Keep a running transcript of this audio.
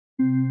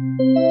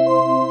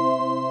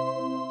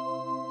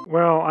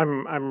Well,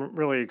 I'm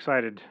really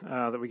excited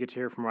that we get to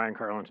hear from Ryan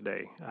Carlin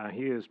today.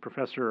 He is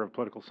professor of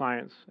political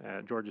science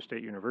at Georgia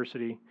State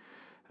University,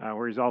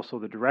 where he's also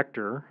the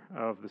director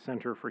of the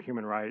Center for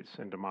Human Rights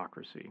and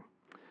Democracy.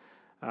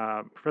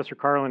 Professor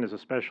Carlin is a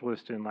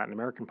specialist in Latin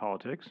American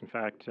politics. In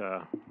fact,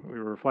 we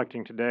were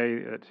reflecting today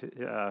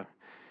that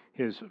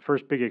his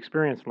first big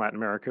experience in Latin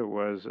America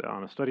was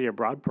on a study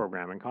abroad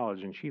program in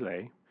college in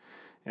Chile,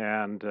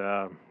 and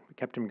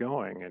kept him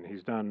going. And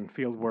he's done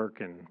field work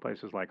in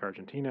places like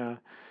Argentina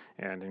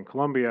and in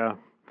Colombia.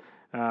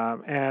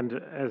 And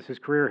as his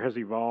career has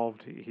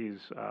evolved,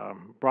 he's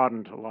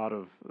broadened a lot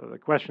of the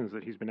questions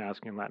that he's been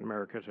asking in Latin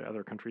America to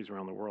other countries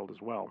around the world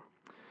as well.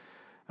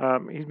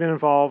 He's been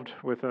involved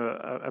with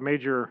a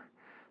major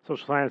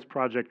social science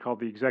project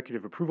called the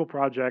Executive Approval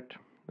Project,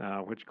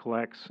 which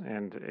collects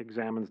and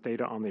examines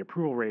data on the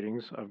approval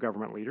ratings of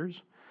government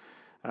leaders.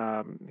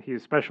 He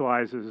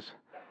specializes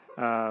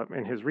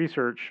in his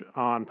research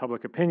on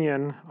public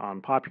opinion,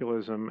 on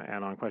populism,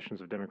 and on questions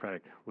of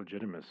democratic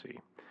legitimacy.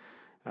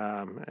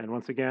 And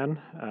once again,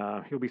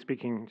 he'll be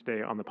speaking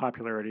today on the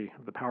popularity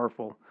of the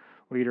powerful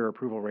leader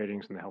approval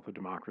ratings and the health of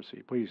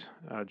democracy. Please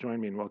join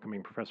me in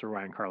welcoming Professor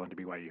Ryan Carlin to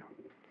BYU.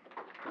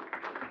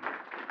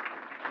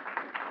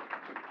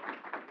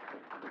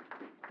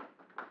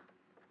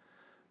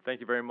 Thank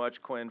you very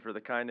much, Quinn, for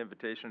the kind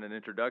invitation and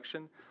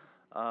introduction.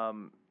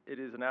 It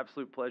is an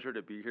absolute pleasure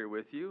to be here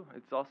with you.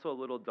 It's also a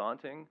little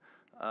daunting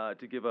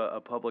to give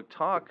a public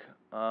talk,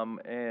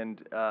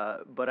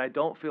 but I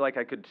don't feel like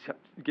I could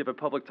give a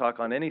public talk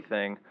on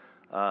anything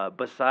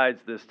besides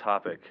this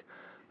topic.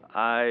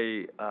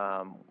 As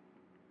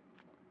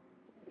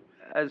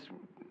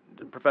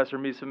Professor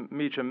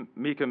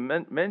Mika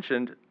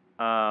mentioned,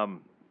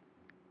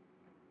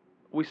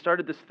 we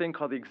started this thing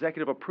called the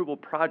Executive Approval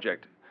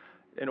Project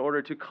in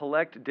order to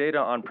collect data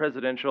on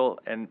presidential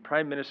and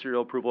prime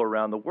ministerial approval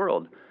around the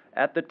world.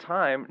 At the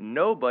time,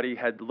 nobody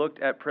had looked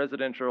at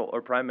presidential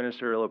or prime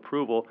ministerial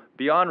approval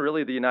beyond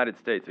really the United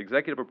States.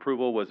 Executive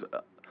approval was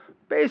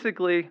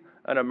basically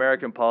an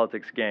American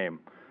politics game.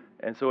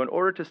 And so in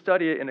order to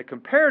study it in a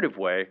comparative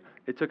way,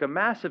 it took a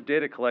massive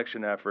data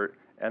collection effort,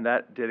 and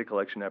that data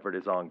collection effort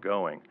is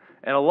ongoing.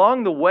 And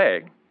along the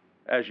way,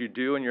 as you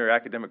do in your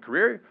academic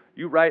career,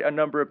 you write a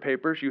number of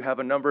papers, you have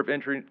a number of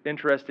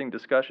interesting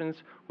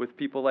discussions with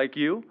people like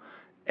you,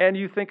 and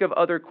you think of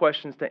other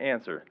questions to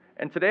answer.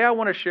 And today I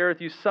want to share with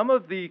you some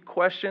of the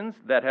questions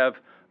that have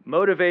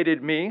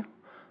motivated me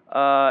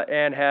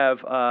and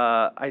have,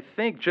 I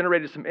think,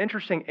 generated some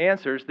interesting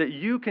answers that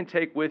you can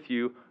take with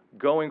you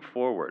going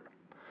forward.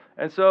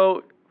 And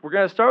so we're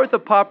going to start with the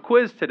pop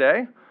quiz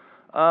today.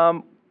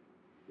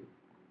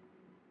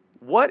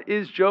 What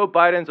is Joe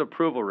Biden's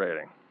approval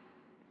rating?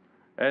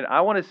 And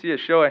I want to see a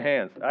show of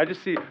hands. I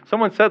just see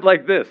someone said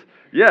like this.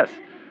 Yes.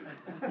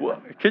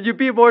 Could you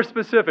be more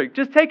specific?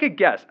 Just take a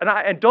guess.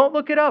 And don't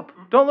look it up.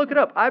 Don't look it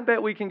up. I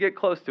bet we can get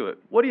close to it.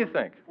 What do you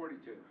think?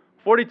 42.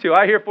 42.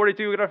 I hear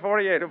 42. We got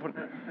 48.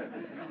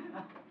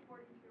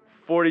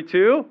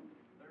 42?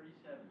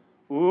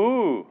 37.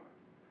 Ooh.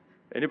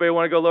 Anybody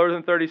want to go lower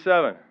than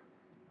 37?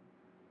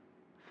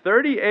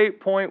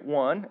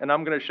 38.1, and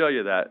I'm going to show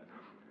you that.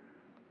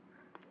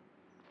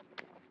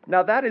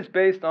 Now that is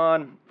based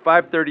on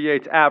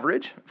 538's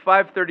average.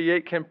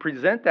 538 can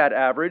present that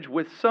average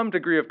with some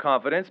degree of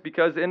confidence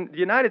because in the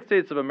United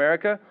States of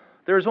America,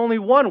 there is only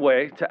one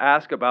way to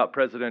ask about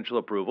presidential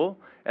approval,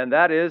 and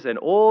that is an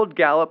old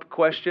Gallup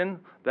question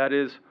that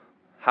is,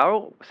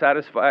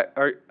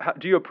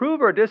 do you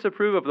approve or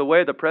disapprove of the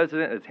way the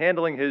president is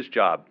handling his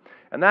job?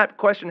 And that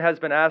question has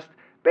been asked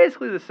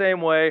basically the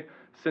same way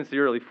since the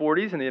early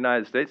 40s in the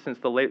United States, since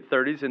the late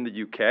 30s in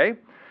the UK.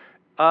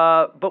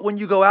 But when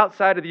you go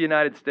outside of the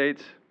United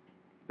States,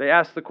 they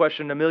ask the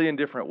question a million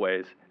different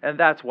ways, and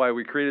that's why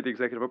we created the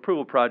Executive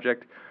Approval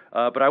Project.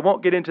 But I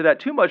won't get into that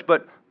too much,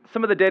 but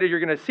some of the data you're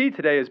going to see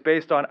today is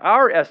based on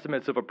our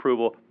estimates of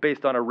approval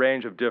based on a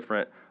range of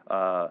different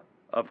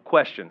of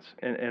questions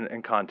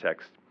in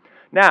context.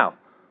 Now,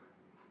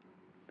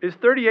 is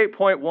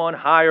 38.1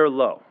 high or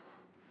low?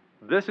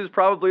 This is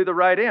probably the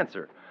right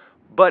answer.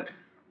 But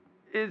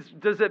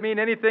does it mean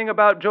anything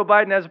about Joe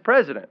Biden as a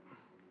president?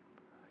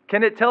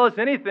 Can it tell us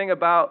anything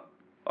about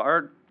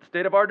our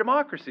state of our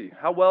democracy,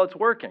 how well it's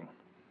working?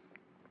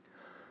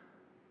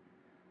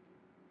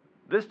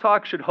 This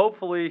talk should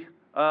hopefully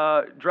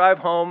drive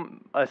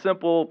home a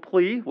simple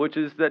plea, which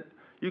is that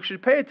you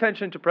should pay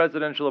attention to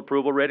presidential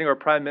approval rating or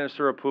prime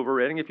minister approval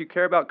rating if you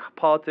care about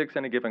politics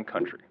in a given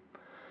country.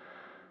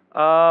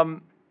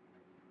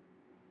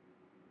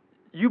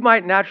 You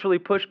might naturally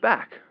push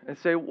back and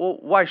say, well,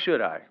 why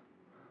should I?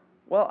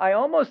 Well, I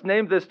almost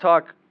named this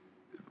talk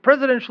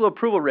Presidential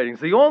Approval Ratings,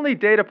 the only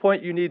data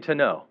point you need to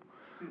know.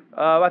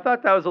 I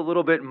thought that was a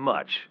little bit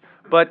much,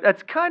 but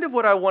that's kind of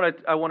what I want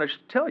to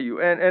tell you.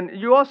 And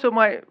you also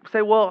might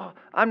say, well,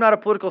 I'm not a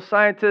political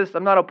scientist,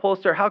 I'm not a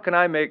pollster, how can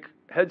I make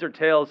heads or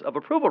tails of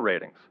approval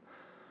ratings?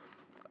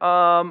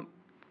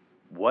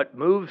 What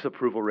moves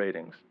approval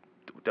ratings?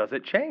 Does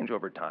it change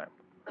over time?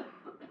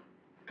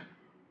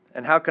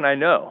 And how can I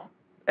know?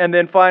 And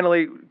then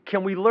finally,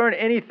 can we learn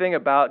anything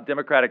about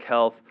democratic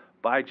health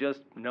by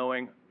just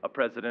knowing a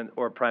president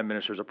or a prime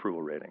minister's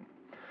approval rating?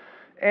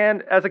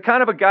 And as a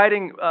kind of a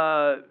guiding,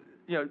 for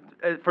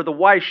the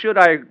why should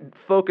I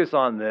focus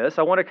on this,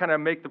 I want to kind of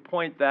make the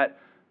point that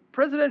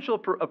presidential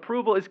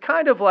approval is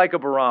kind of like a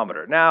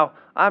barometer. Now,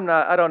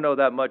 I don't know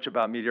that much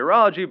about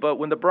meteorology, but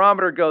when the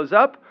barometer goes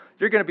up,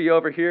 you're going to be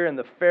over here in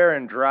the fair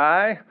and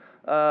dry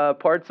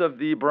parts of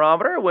the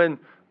barometer. When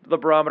the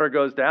barometer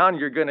goes down,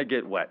 you're going to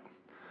get wet.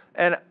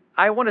 And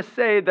I want to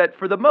say that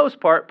for the most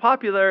part,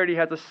 popularity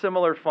has a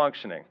similar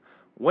functioning.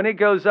 When it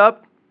goes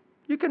up,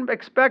 you can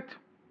expect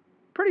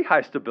pretty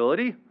high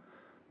stability.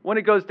 When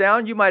it goes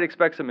down, you might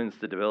expect some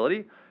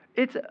instability.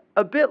 It's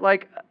a bit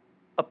like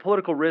a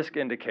political risk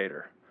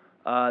indicator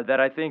that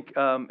I think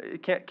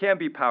can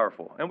be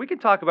powerful. And we can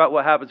talk about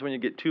what happens when you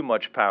get too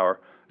much power,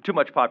 too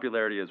much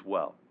popularity as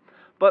well.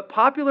 But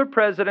popular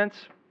presidents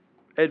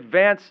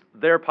advance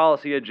their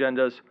policy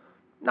agendas.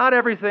 Not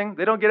everything.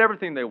 They don't get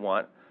everything they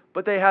want,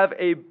 but they have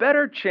a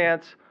better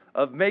chance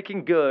of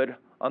making good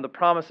on the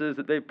promises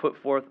that they put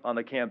forth on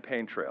the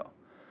campaign trail.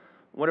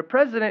 When a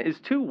president is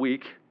too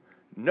weak,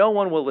 no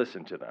one will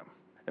listen to them.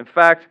 In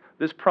fact,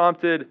 this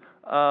prompted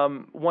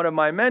one of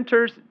my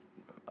mentors,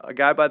 a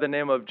guy by the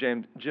name of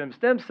Jim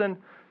Stimson,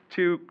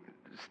 to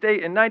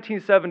state in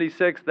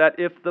 1976 that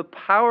if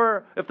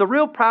the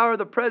real power of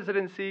the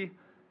presidency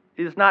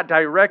is not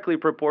directly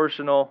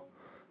proportional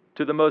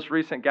to the most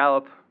recent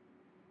Gallup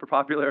for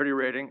popularity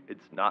rating,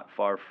 it's not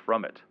far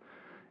from it.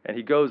 And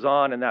he goes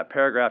on in that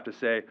paragraph to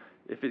say,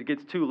 if it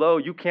gets too low,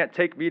 you can't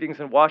take meetings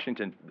in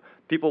Washington.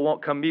 People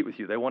won't come meet with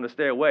you. They want to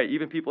stay away.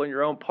 Even people in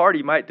your own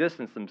party might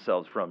distance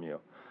themselves from you.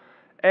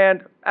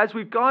 And as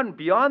we've gone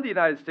beyond the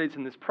United States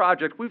in this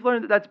project, we've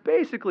learned that that's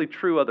basically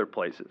true other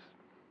places.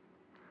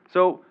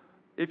 So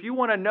if you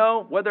want to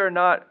know whether or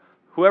not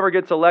whoever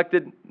gets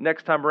elected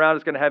next time around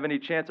is going to have any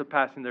chance of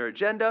passing their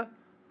agenda,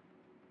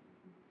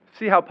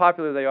 see how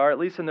popular they are, at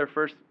least in their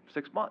first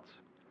 6 months.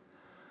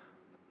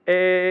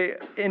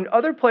 In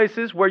other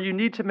places where you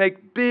need to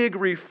make big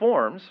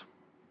reforms,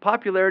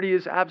 popularity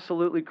is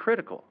absolutely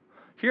critical.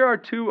 Here are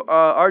two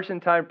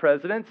Argentine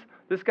presidents.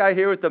 This guy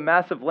here with the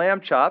massive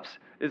lamb chops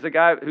is a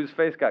guy whose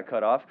face got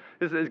cut off.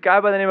 This is a guy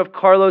by the name of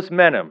Carlos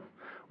Menem.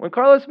 When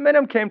Carlos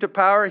Menem came to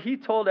power, he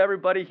told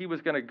everybody he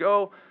was going to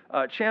go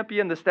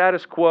champion the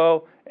status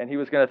quo, and he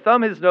was going to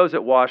thumb his nose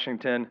at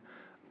Washington,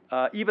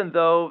 even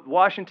though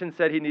Washington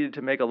said he needed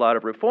to make a lot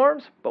of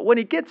reforms. But when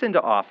he gets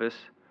into office,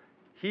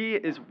 he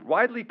is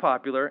widely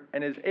popular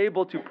and is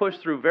able to push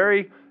through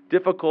very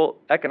difficult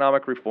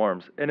economic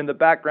reforms. And in the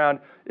background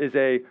is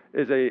a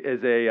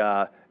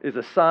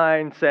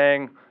sign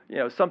saying,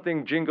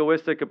 something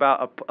jingoistic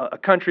about a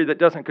country that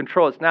doesn't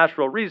control its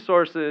natural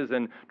resources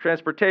and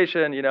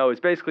transportation, is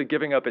basically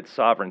giving up its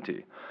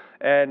sovereignty.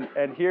 And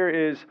here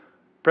is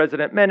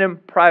President Menem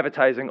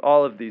privatizing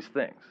all of these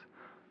things.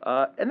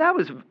 And that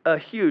was a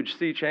huge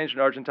sea change in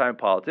Argentine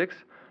politics.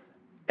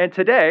 And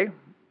today,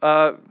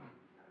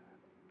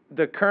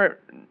 the current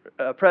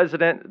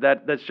president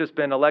that's just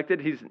been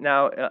elected, he's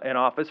now in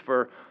office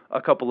for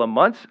a couple of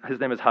months. His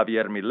name is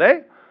Javier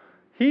Milei.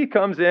 He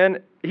comes in,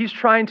 he's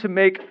trying to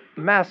make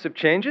massive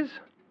changes,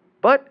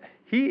 but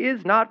he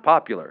is not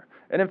popular.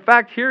 And in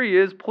fact, here he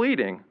is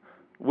pleading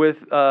with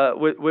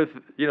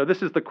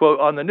this is the quote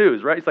on the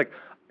news, right? It's like,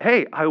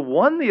 hey, I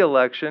won the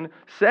election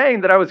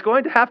saying that I was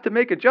going to have to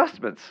make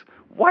adjustments.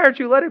 Why aren't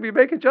you letting me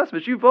make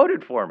adjustments? You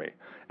voted for me.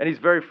 And he's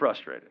very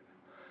frustrated.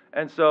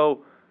 And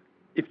so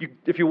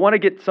if you want to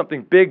get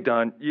something big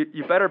done,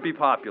 you better be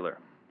popular.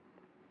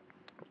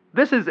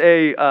 This is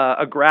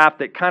a graph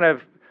that kind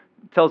of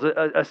tells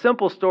a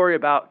simple story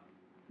about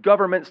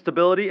government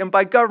stability, and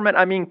by government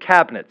I mean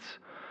cabinets.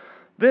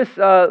 This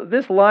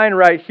line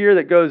right here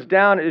that goes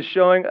down is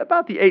showing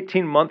about the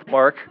 18-month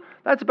mark.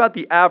 That's about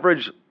the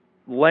average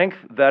length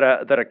that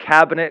a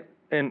cabinet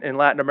in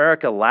Latin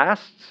America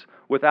lasts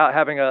without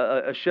having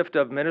a shift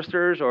of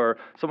ministers or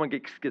someone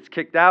gets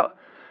kicked out.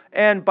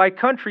 And by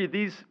country,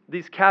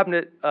 these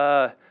cabinet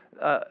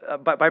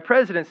by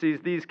presidencies,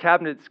 these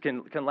cabinets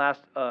can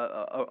last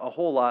a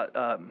whole lot,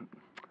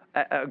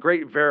 a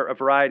great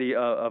variety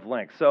of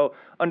lengths. So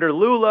under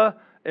Lula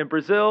in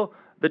Brazil,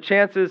 the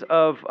chances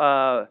of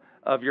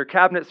your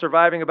cabinet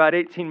surviving about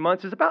 18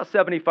 months is about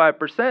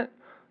 75%.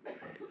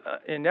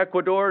 In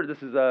Ecuador,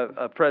 this is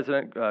a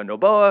President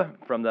Noboa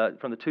from the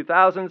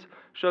 2000s,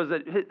 shows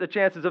that the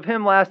chances of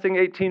him lasting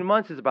 18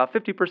 months is about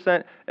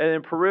 50%, and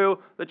in Peru,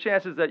 the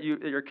chances that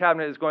your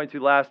cabinet is going to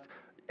last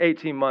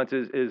 18 months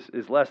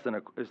is less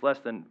than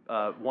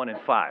 1 in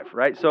 5,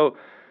 right? So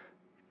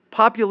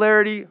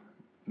popularity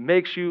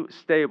makes you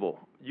stable.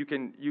 You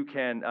can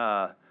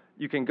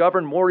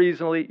govern more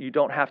easily. You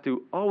don't have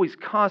to always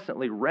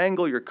constantly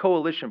wrangle your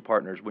coalition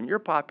partners. When you're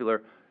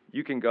popular,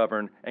 you can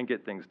govern and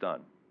get things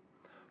done.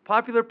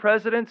 Popular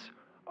presidents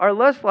are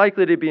less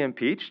likely to be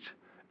impeached,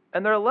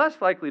 and they're less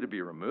likely to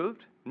be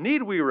removed.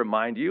 Need we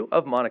remind you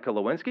of Monica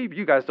Lewinsky?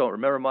 You guys don't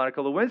remember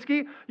Monica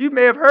Lewinsky. You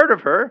may have heard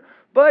of her,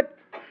 but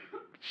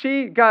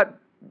she got,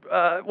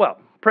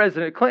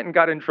 President Clinton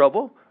got in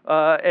trouble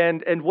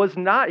and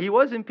he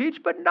was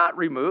impeached, but not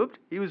removed.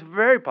 He was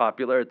very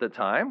popular at the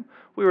time.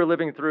 We were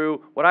living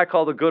through what I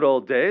call the good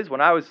old days.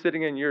 When I was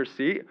sitting in your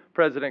seat,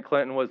 President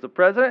Clinton was the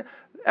president.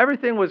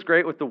 Everything was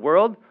great with the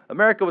world.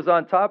 America was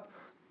on top.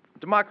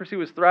 Democracy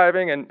was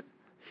thriving, and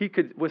he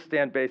could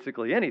withstand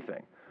basically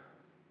anything.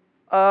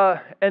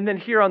 And then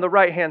here on the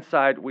right-hand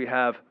side, we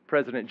have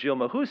President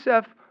Dilma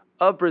Rousseff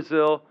of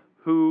Brazil,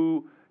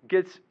 who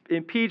gets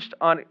impeached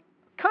on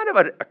kind of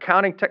an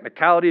accounting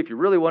technicality, if you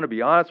really want to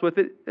be honest with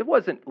it. It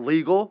wasn't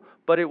legal,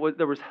 but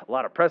there was a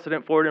lot of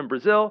precedent for it in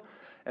Brazil.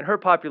 And her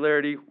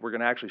popularity, we're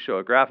going to actually show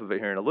a graph of it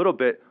here in a little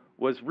bit,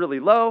 was really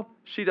low.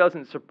 She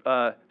doesn't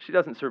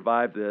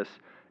survive this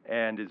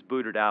and is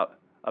booted out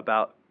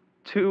about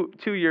two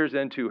years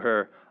into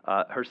her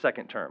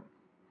second term.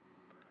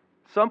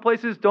 Some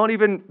places don't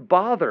even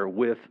bother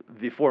with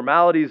the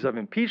formalities of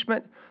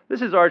impeachment.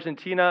 This is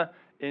Argentina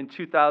in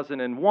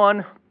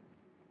 2001.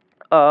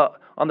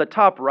 On the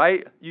top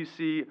right, you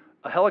see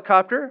a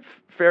helicopter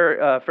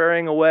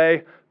ferrying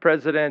away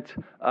President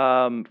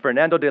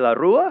Fernando de la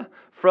Rua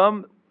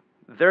from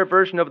their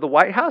version of the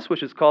White House,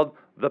 which is called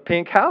the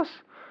Pink House.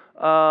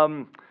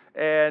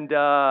 And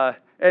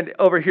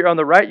over here on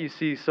the right, you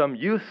see some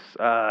youths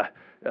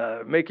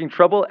making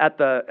trouble at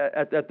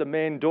the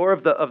main door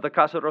of the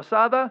Casa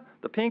Rosada,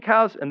 the Pink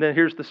House, and then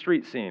here's the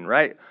street scene,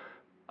 right?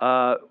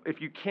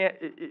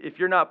 If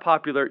you're not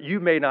popular, you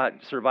may not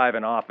survive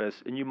in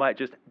office, and you might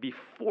just be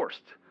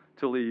forced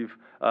to leave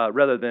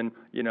rather than,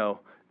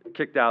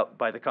 kicked out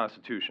by the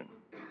Constitution.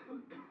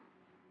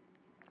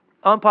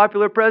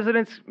 Unpopular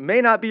presidents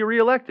may not be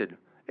reelected.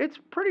 It's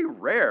pretty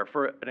rare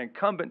for an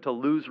incumbent to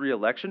lose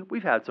reelection.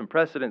 We've had some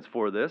precedents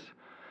for this.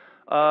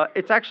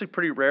 It's actually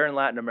pretty rare in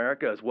Latin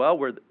America as well,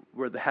 where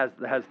it has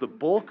the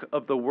bulk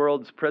of the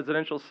world's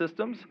presidential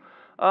systems.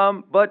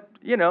 But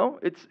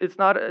it's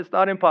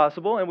not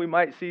impossible, and we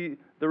might see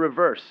the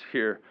reverse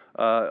here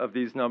of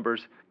these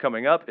numbers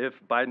coming up if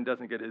Biden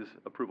doesn't get his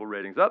approval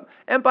ratings up.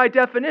 And by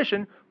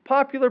definition,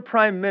 popular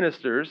prime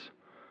ministers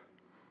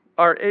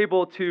are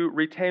able to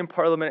retain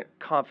parliament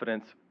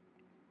confidence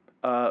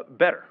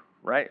better,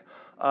 right?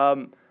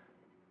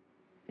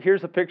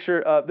 Here's a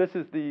picture.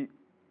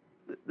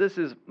 This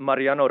is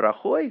Mariano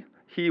Rajoy.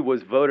 He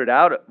was voted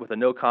out with a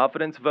no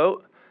confidence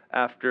vote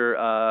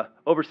after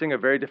overseeing a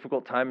very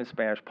difficult time in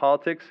Spanish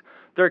politics.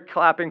 They're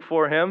clapping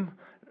for him,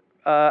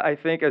 I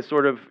think, as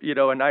sort of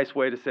a nice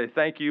way to say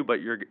thank you,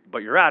 but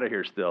you're out of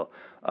here still.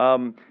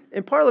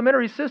 In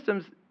parliamentary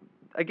systems,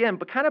 again,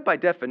 but kind of by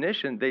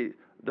definition,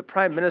 the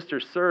prime minister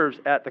serves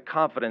at the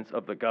confidence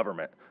of the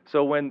government.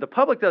 So when the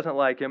public doesn't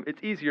like him,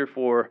 it's easier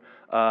for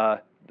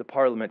the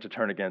parliament to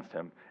turn against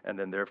him, and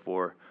then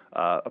therefore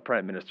a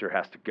prime minister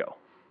has to go.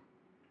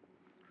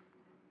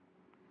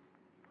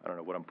 I don't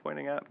know what I'm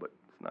pointing at, but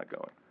it's not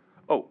going.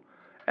 Oh,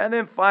 and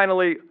then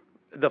finally,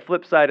 the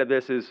flip side of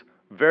this is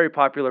very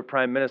popular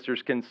prime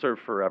ministers can serve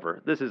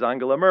forever. This is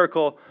Angela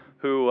Merkel,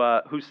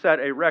 who set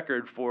a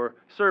record for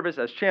service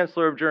as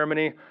Chancellor of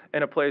Germany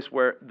in a place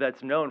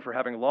that's known for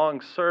having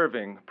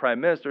long-serving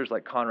prime ministers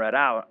like Konrad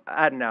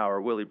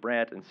Adenauer, Willy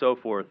Brandt, and so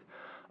forth.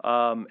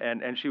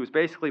 And she was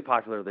basically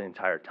popular the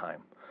entire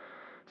time.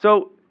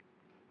 So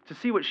to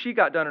see what she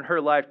got done in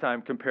her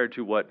lifetime compared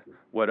to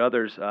what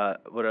others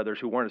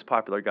who weren't as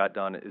popular got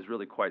done is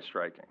really quite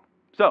striking.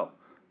 So,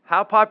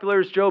 how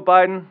popular is Joe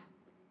Biden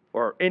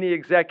or any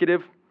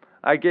executive?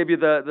 I gave you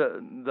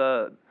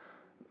the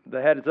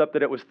heads up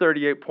that it was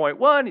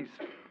 38.1. He's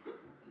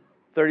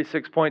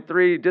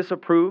 36.3.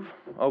 Disapprove.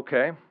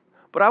 Okay.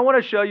 But I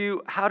want to show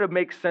you how to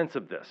make sense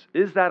of this.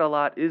 Is that a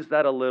lot? Is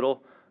that a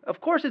little? Of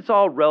course, it's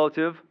all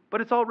relative, but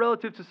it's all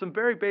relative to some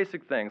very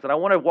basic things. And I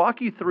want to walk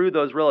you through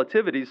those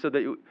relativities so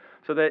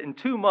that in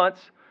 2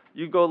 months,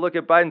 you go look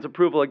at Biden's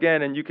approval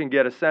again and you can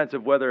get a sense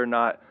of whether or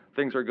not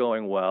things are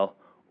going well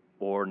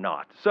or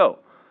not. So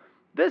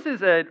this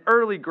is an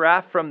early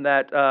graph from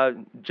that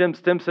Jim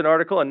Stimson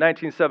article in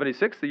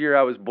 1976, the year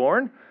I was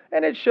born.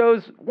 And it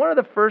shows one of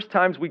the first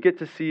times we get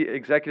to see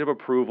executive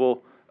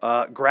approval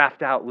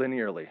graphed out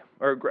linearly,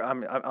 or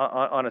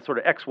on a sort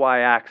of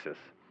XY axis.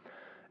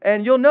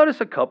 And you'll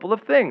notice a couple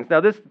of things. Now,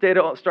 this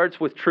data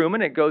starts with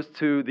Truman. It goes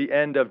to the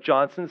end of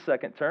Johnson's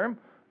second term.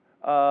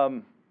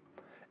 And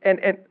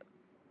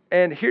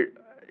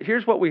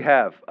here's what we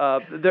have.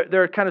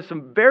 There are kind of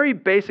some very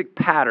basic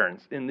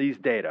patterns in these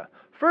data.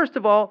 First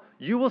of all,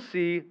 you will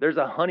see there's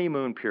a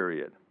honeymoon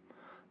period.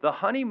 The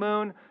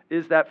honeymoon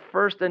is that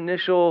first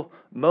initial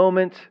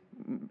moment.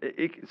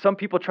 Some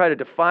people try to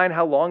define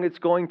how long it's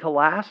going to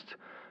last.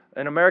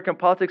 In American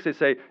politics, they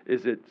say,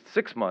 is it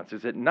 6 months?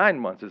 Is it 9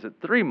 months? Is it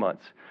 3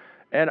 months?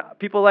 And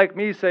people like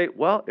me say,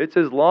 well, it's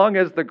as long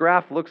as the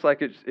graph looks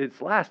like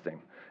it's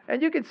lasting.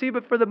 And you can see,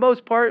 but for the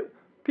most part,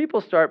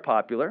 people start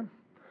popular,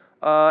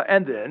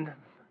 and then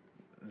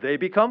they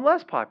become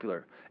less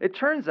popular. It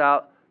turns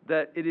out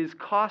that it is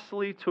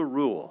costly to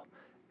rule.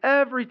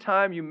 Every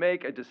time you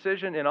make a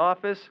decision in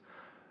office,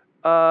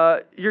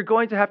 you're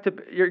going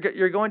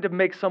to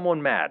make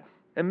someone mad.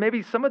 And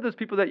maybe some of those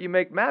people that you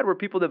make mad were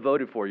people that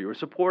voted for you or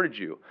supported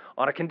you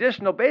on a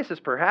conditional basis,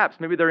 perhaps.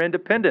 Maybe they're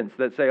independents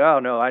that say, oh,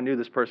 no, I knew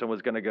this person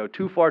was going to go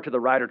too far to the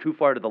right or too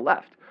far to the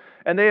left,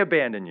 and they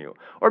abandon you.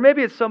 Or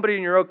maybe it's somebody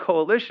in your own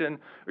coalition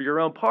or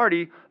your own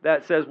party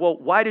that says, well,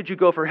 why did you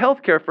go for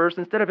health care first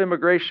instead of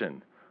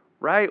immigration,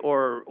 right?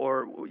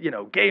 Or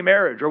gay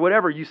marriage or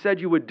whatever you said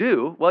you would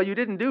do. Well, you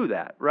didn't do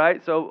that,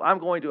 right? So I'm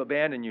going to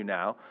abandon you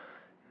now.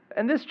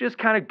 And this just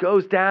kind of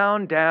goes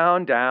down,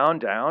 down, down,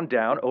 down,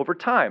 down over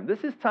time.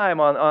 This is time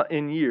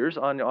in years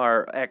on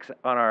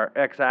our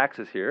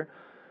x-axis here.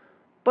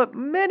 But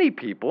many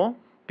people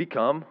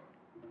become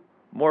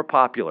more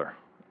popular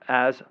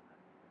as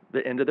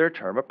the end of their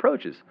term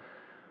approaches.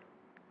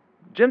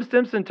 Jim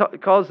Stimson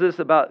calls this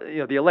about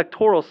the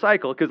electoral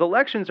cycle, because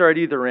elections are at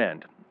either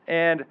end.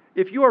 And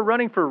if you are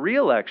running for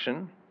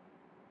re-election,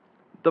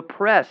 the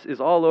press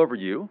is all over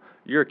you.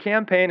 Your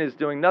campaign is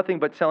doing nothing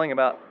but telling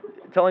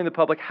the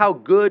public how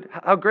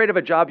great of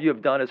a job you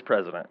have done as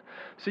president.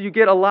 So you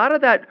get a lot of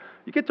that.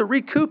 You get to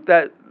recoup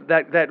that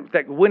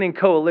winning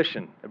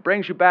coalition. It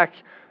brings you back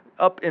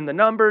up in the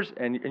numbers,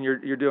 and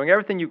you're doing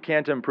everything you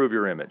can to improve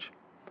your image.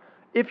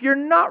 If you're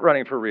not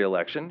running for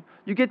re-election,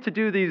 you get to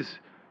do these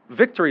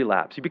victory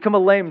laps. You become a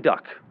lame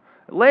duck.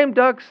 Lame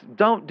ducks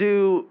don't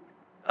do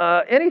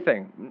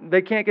anything.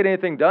 They can't get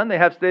anything done. They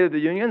have State of the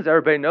Unions.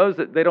 Everybody knows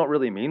that they don't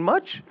really mean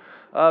much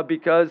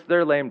because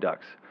they're lame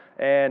ducks.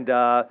 And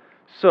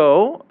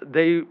so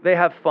they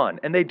have fun,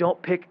 and they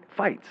don't pick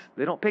fights.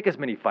 They don't pick as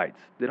many fights.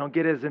 They don't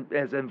get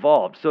as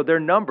involved. So their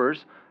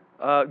numbers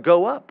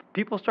go up.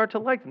 People start to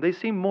like them. They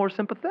seem more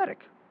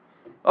sympathetic.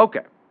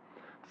 Okay.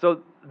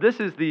 So this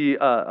is the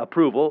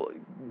approval,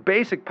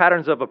 basic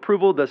patterns of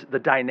approval, the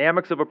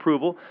dynamics of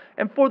approval.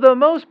 And for the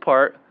most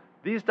part,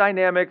 these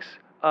dynamics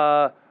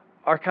are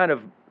kind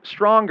of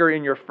stronger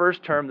in your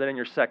first term than in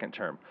your second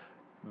term.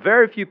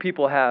 Very few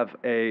people have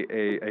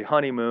a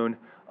honeymoon,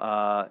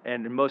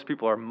 and most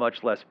people are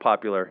much less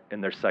popular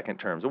in their second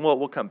terms. And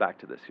we'll come back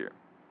to this here.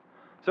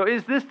 So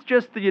is this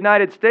just the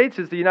United States?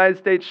 Is the United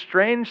States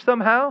strange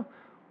somehow?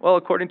 Well,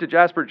 according to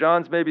Jasper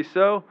Johns, maybe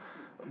so.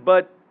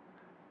 But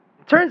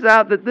it turns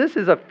out that this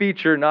is a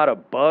feature, not a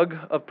bug,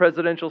 of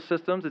presidential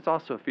systems. It's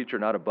also a feature,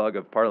 not a bug,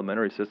 of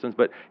parliamentary systems.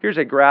 But here's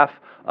a graph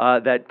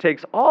that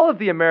takes all of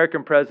the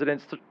American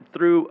presidents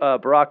through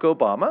Barack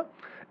Obama,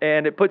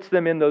 and it puts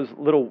them in those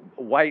little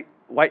white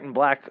and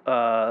black,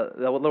 the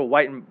little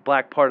white and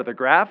black part of the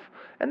graph.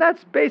 And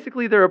that's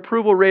basically their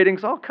approval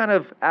ratings, all kind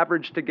of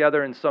averaged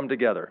together and summed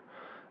together.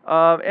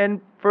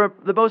 And for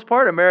the most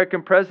part,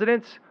 American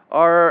presidents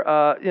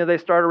are, they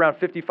start around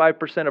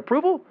 55%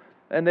 approval,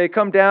 and they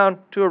come down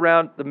to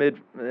around the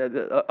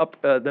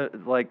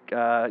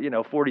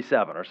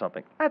 47 or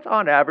something. That's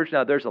on average.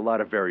 Now, there's a lot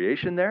of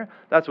variation there.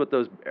 That's what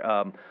those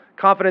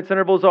confidence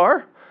intervals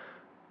are.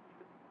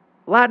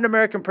 Latin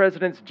American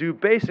presidents do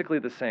basically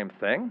the same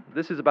thing.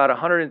 This is about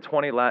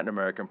 120 Latin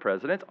American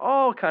presidents,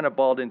 all kind of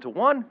balled into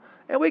one.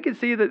 And we can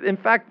see that, in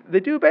fact, they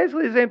do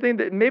basically the same thing.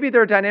 That maybe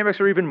their dynamics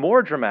are even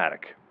more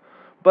dramatic.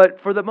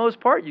 But for the most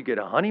part, you get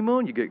a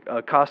honeymoon, you get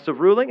a cost of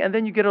ruling, and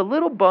then you get a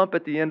little bump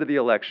at the end of the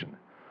election.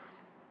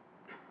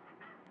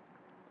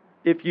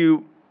 If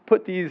you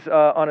put these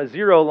on a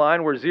zero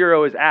line, where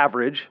zero is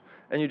average,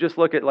 and you just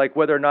look at like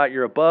whether or not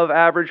you're above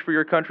average for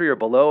your country or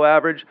below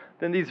average,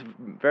 then these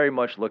very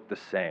much look the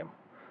same.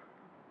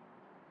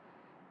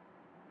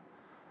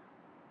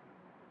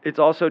 It's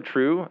also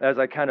true, as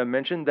I kind of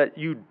mentioned, that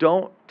you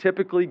don't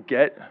typically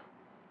get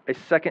a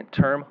second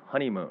term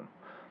honeymoon.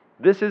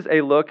 This is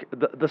a look,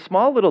 the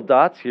small little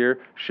dots here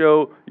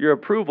show your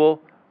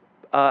approval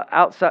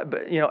outside,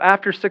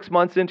 after 6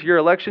 months into your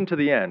election to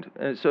the end.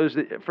 And so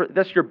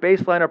that's your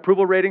baseline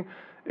approval rating.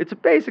 It's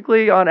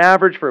basically on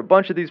average for a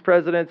bunch of these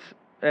presidents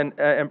and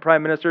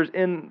prime ministers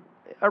in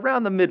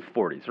around the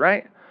mid-40s,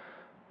 right?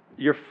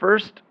 Your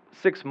first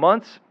 6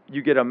 months,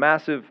 you get a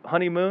massive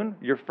honeymoon.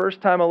 Your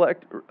first time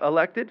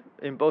elected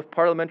in both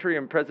parliamentary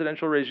and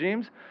presidential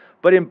regimes.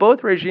 But in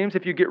both regimes,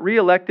 if you get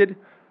reelected,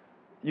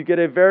 you get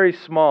a very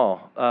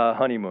small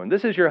honeymoon.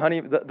 This is your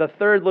the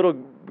third little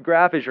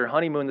graph is your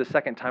honeymoon the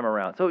second time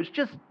around. So it's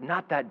just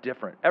not that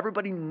different.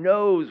 Everybody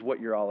knows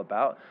what you're all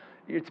about.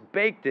 It's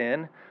baked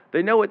in.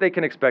 They know what they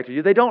can expect of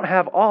you. They don't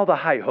have all the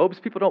high hopes.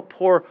 People don't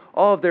pour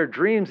all of their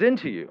dreams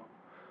into you.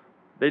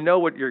 They know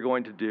what you're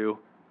going to do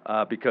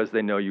because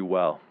they know you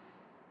well.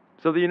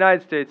 So the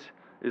United States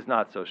is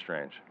not so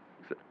strange.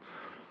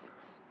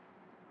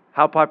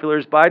 How popular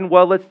is Biden?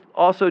 Well, let's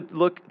also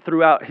look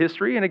throughout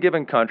history in a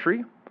given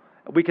country.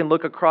 We can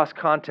look across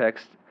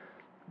context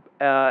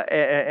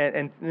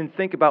and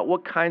think about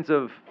what kinds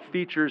of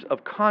features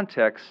of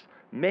context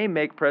may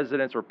make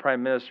presidents or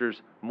prime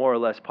ministers more or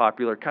less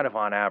popular, kind of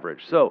on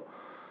average. So,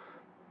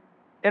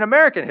 in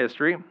American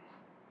history,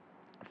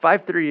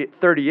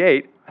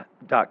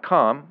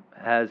 538.com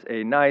has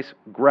a nice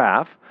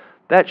graph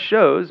that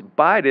shows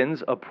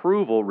Biden's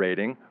approval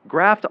rating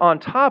graphed on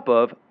top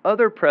of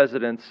other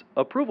presidents'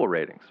 approval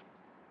ratings.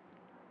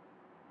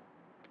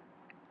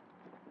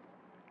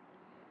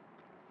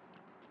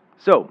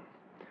 So,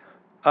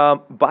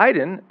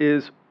 Biden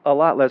is a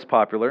lot less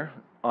popular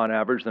on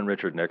average than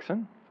Richard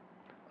Nixon.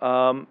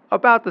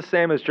 About the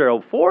same as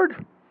Gerald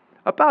Ford.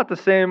 About the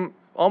same,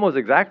 almost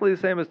exactly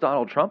the same as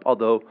Donald Trump,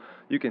 although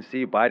you can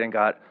see Biden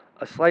got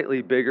a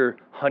slightly bigger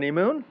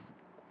honeymoon.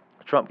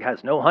 Trump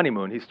has no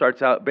honeymoon. He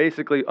starts out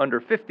basically under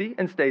 50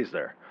 and stays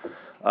there.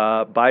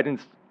 Biden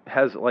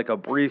has like a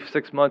brief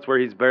 6 months where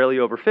he's barely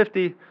over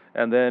 50,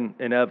 and then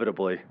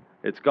inevitably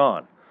it's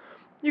gone.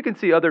 You can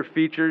see other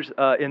features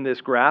in this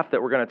graph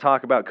that we're going to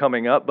talk about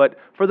coming up, but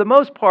for the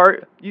most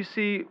part, you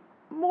see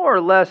more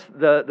or less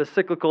the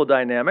cyclical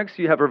dynamics.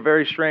 You have a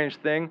very strange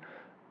thing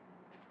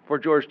for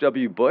George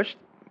W. Bush.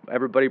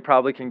 Everybody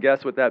probably can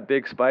guess what that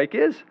big spike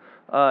is,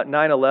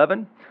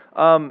 9/11,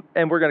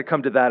 and we're going to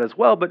come to that as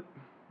well, but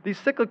these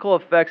cyclical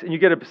effects, and you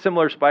get a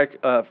similar spike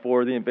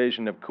for the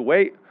invasion of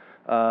Kuwait,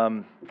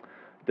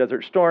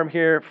 Desert Storm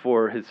here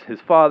for his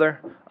father,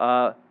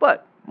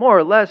 but more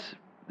or less,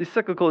 these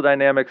cyclical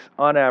dynamics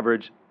on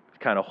average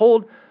kind of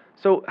hold.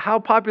 So how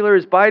popular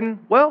is Biden?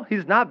 Well,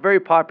 he's not very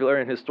popular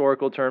in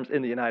historical terms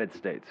in the United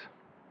States.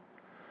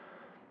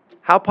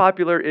 How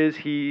popular is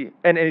he?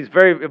 And he's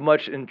very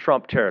much in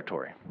Trump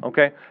territory,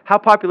 okay? How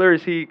popular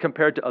is he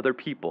compared to other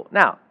people?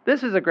 Now,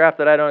 this is a graph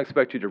that I don't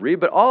expect you to read,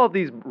 but all of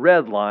these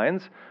red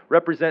lines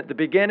represent the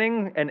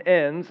beginning and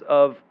ends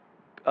of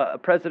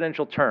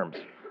presidential terms.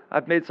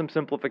 I've made some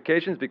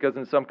simplifications because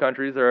in some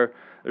countries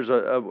there's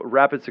a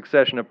rapid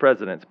succession of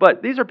presidents.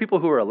 But these are people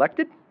who are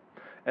elected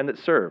and that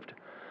served.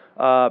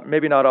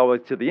 Maybe not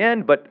always to the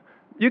end, but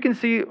you can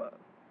see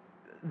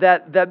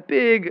that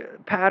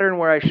big pattern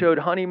where I showed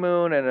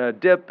honeymoon and a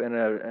dip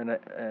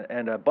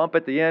and a bump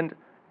at the end.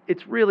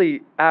 It's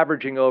really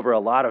averaging over a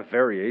lot of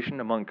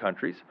variation among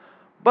countries.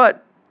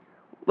 But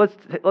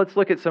let's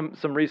look at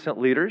some recent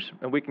leaders,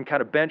 and we can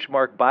kind of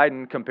benchmark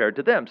Biden compared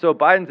to them. So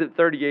Biden's at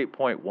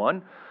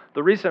 38.1.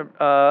 The recent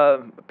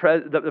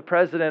the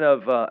president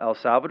of El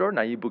Salvador,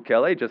 Nayib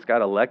Bukele, just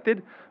got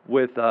elected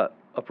with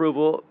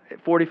approval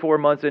 44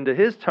 months into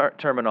his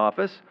term in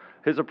office.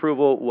 His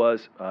approval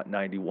was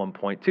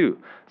 91.2.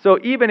 So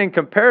even in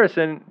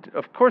comparison,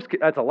 of course,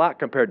 that's a lot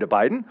compared to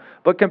Biden,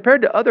 but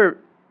compared to other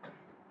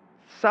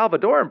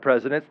Salvadoran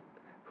presidents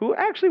who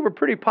actually were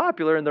pretty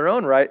popular in their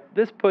own right,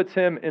 this puts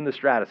him in the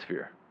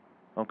stratosphere.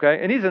 Okay?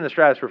 And he's in the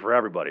stratosphere for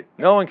everybody.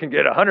 No one can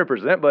get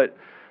 100%, but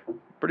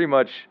pretty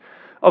much.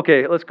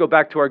 Okay, let's go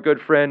back to our good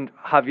friend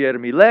Javier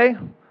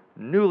Milei,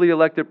 newly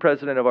elected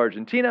president of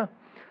Argentina.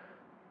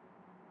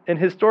 In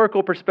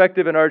historical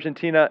perspective in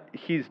Argentina,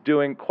 he's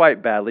doing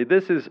quite badly.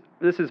 This is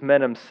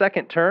Menem's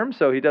second term,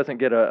 so he doesn't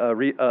get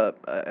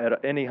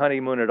any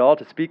honeymoon at all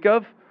to speak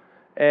of.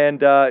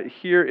 And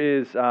here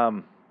is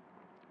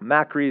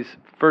Macri's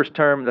first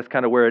term. That's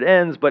kind of where it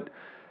ends, but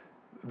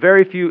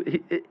very few.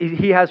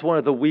 He has one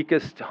of the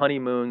weakest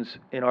honeymoons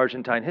in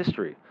Argentine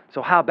history.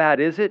 So how bad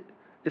is it?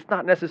 It's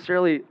not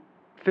necessarily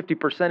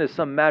 50% is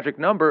some magic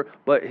number,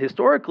 but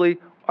historically,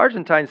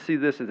 Argentines see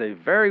this as a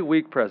very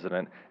weak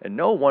president, and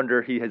no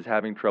wonder he is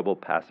having trouble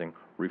passing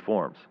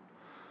reforms.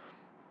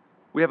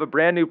 We have a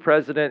brand new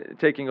president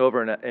taking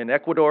over in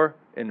Ecuador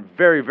in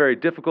very, very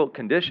difficult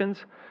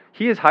conditions.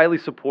 He is highly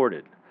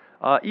supported.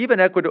 Even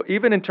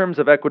in terms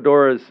of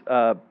Ecuador's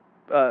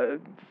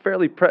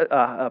fairly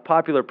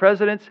popular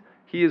presidents,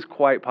 he is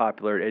quite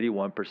popular at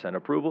 81%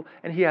 approval,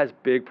 and he has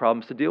big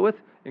problems to deal with,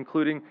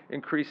 including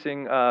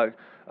increasing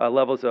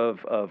levels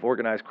of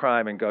organized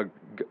crime and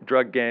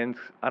drug gangs.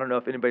 I don't know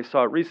if anybody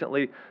saw it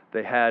recently.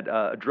 They had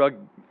a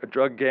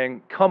drug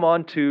gang come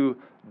onto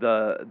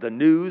the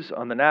news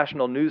on the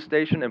national news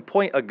station and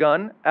point a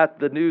gun at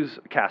the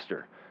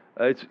newscaster.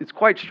 It's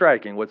quite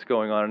striking what's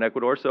going on in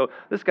Ecuador. So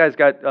this guy's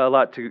got a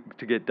lot to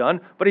get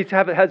done, but he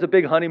has a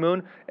big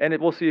honeymoon, and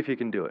we'll see if he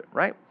can do it,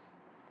 right?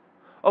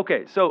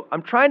 Okay, so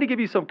I'm trying to give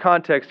you some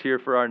context here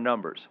for our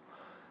numbers.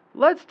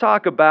 Let's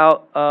talk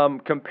about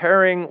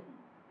comparing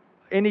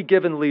any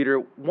given leader.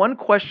 One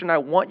question I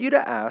want you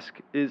to ask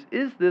is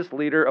this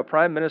leader a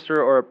prime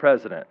minister or a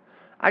president?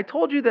 I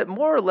told you that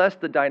more or less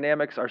the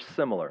dynamics are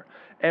similar.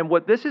 And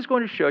what this is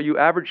going to show you,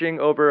 averaging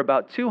over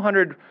about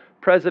 200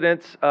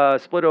 presidents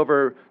split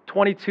over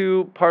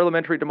 22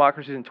 parliamentary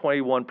democracies and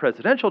 21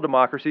 presidential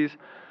democracies,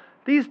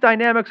 these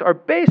dynamics are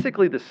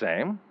basically the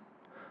same,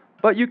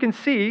 but you can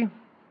see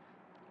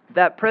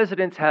that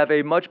presidents have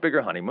a much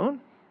bigger honeymoon,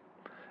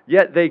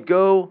 yet they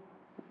go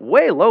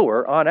way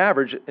lower on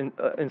average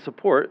in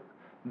support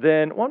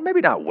than, well, maybe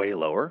not way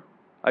lower.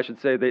 I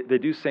should say they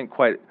do sink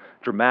quite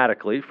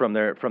dramatically from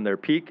their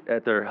peak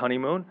at their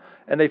honeymoon,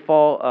 and they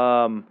fall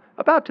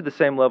about to the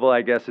same level,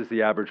 I guess, as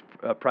the average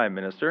prime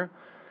minister.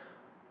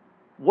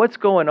 What's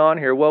going on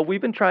here? Well,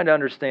 we've been trying to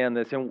understand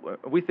this, and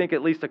we think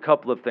at least a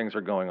couple of things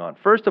are going on.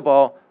 First of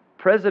all,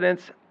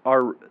 presidents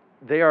are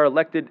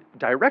elected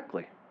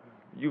directly.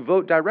 You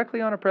vote directly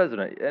on a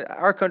president.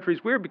 Our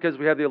country's weird because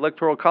we have the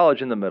Electoral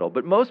College in the middle,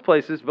 but most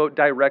places vote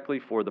directly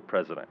for the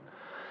president.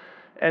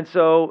 And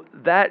so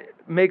that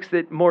makes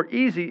it more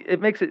easy.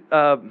 It makes it,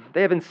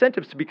 they have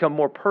incentives to become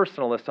more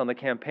personalist on the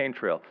campaign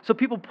trail. So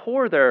people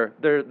pour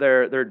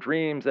their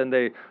dreams and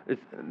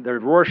their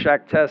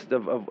Rorschach test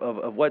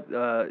of what,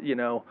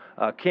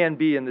 can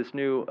be in this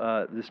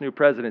new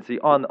presidency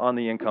on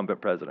the incoming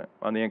president.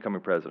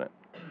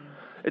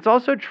 It's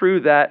also true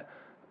that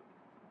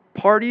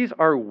parties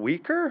are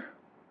weaker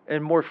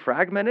and more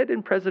fragmented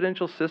in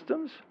presidential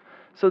systems.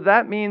 So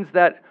that means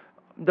that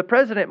the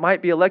president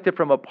might be elected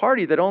from a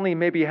party that only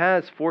maybe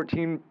has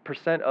 14%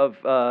 of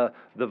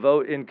the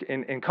vote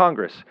in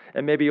Congress,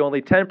 and maybe only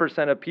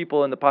 10% of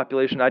people in the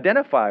population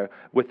identify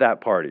with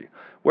that party.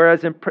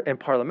 Whereas in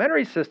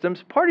parliamentary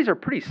systems, parties are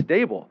pretty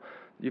stable.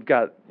 You've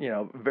got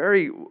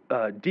very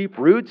deep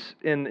roots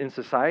in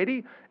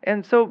society,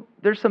 and so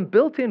there's some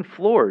built-in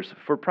floors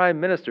for prime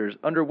ministers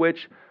under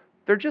which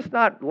they're just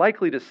not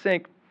likely to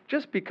sink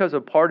just because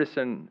of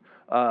partisan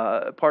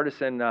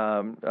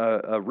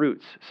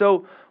roots.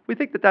 So we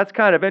think that that's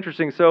kind of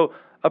interesting. So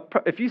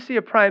if you see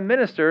a prime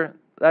minister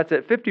that's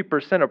at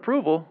 50%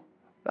 approval,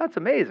 that's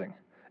amazing.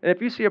 And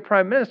if you see a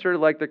prime minister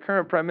like the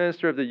current prime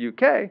minister of the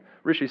UK,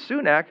 Rishi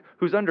Sunak,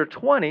 who's under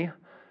 20,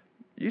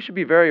 you should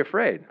be very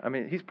afraid. I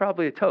mean, he's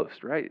probably a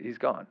toast, right? He's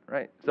gone,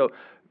 right? So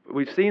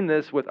we've seen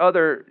this with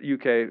other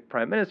UK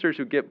prime ministers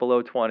who get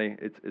below 20.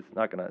 It's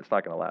not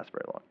gonna last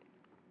very long.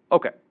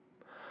 Okay.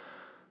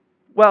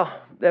 Well,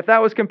 if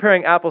that was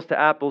comparing apples to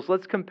apples,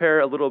 let's compare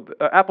a little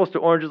apples to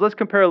oranges. Let's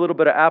compare a little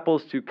bit of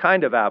apples to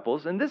kind of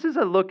apples. And this is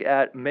a look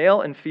at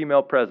male and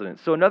female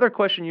presidents. So another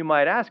question you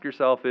might ask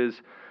yourself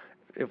is,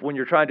 if when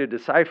you're trying to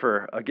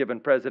decipher a given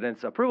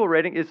president's approval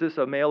rating, is this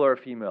a male or a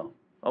female?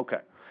 Okay.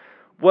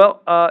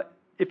 Well,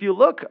 if you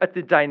look at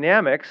the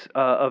dynamics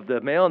of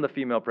the male and the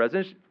female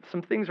presidents,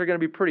 some things are going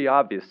to be pretty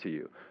obvious to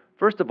you.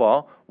 First of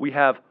all, we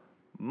have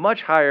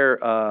much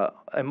higher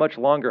and much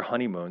longer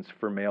honeymoons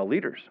for male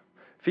leaders.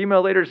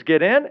 Female leaders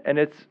get in, and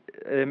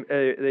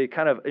they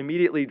kind of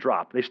immediately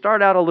drop. They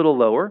start out a little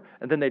lower,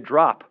 and then they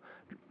drop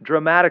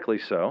dramatically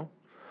so.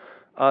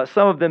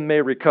 Some of them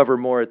may recover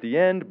more at the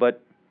end,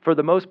 but for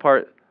the most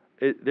part,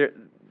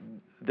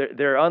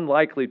 they're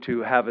unlikely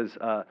to have as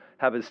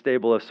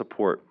stable a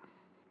support.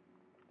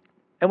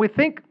 And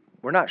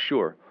we're not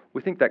sure.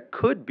 We think that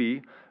could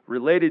be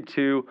related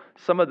to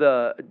some of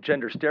the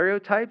gender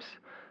stereotypes.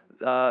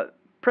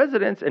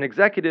 Presidents and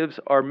executives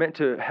are meant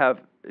to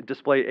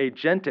display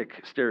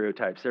agentic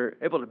stereotypes. They're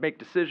able to make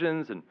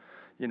decisions and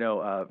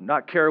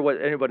not care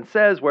what anyone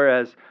says,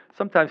 whereas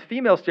sometimes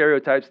female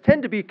stereotypes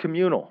tend to be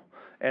communal.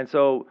 And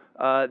so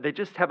they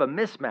just have a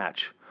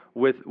mismatch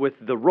with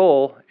the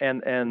role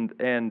and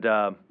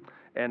the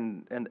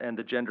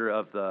gender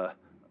of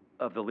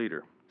the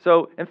leader.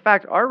 So in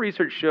fact, our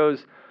research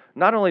shows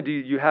not only do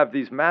you have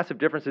these massive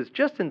differences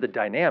just in the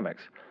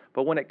dynamics,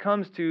 but when it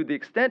comes to the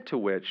extent to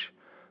which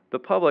the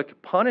public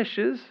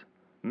punishes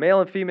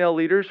male and female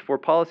leaders for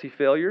policy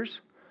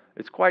failures,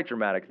 it's quite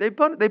dramatic.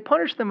 They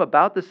punish them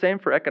about the same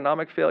for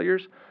economic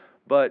failures,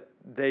 but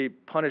they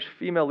punish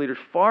female leaders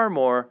far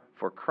more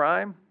for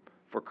crime,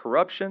 for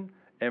corruption,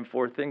 and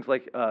for things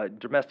like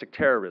domestic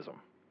terrorism.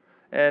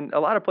 And a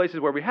lot of places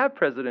where we have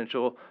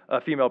presidential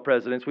female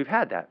presidents, we've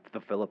had that.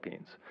 The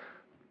Philippines,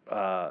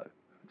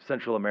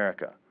 Central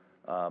America,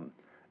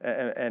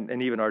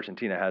 and even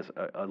Argentina has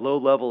a low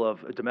level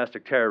of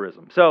domestic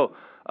terrorism. So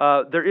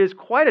there is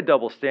quite a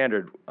double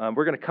standard.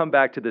 We're going to come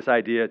back to this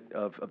idea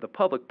of the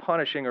public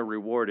punishing or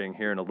rewarding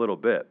here in a little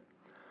bit.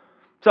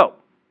 So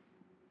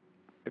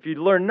if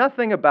you learn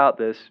nothing about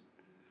this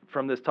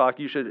from this talk,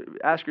 you should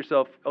ask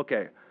yourself,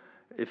 okay,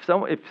 if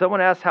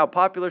someone asks how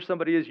popular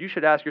somebody is, you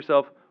should ask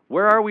yourself,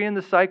 where are we in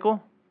the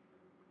cycle?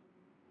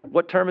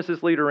 What term is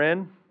this leader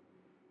in?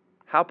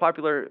 How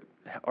popular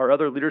are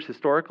other leaders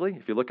historically?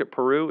 If you look at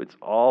Peru, it's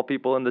all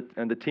people in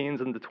the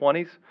teens and the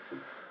 20s.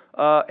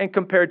 And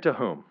compared to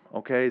whom?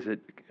 Okay, is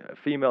it a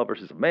female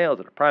versus a male?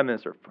 Is it a prime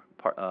minister,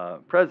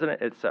 president,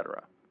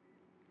 etc.?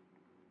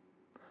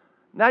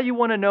 Now you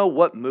want to know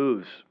what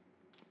moves.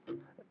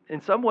 In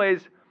some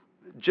ways,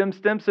 Jim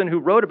Stimson, who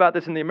wrote about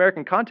this in the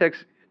American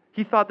context,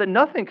 he thought that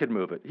nothing could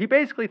move it. He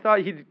basically thought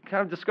he'd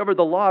kind of discovered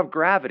the law of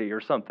gravity or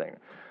something.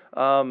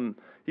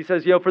 He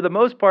says, for the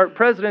most part,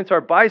 presidents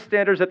are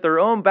bystanders at their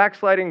own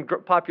backsliding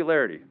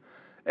popularity.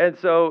 And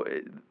so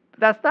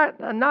that's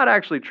not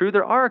actually true.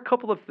 There are a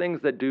couple of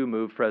things that do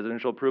move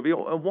presidential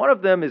approval. And one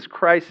of them is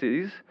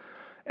crises,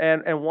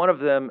 and one of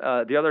them,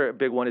 the other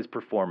big one, is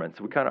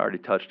performance. We kind of already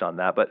touched on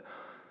that. But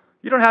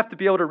you don't have to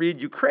be able to read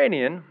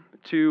Ukrainian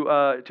to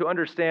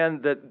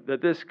understand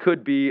that this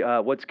could be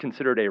what's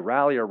considered a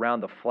rally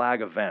around the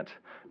flag event.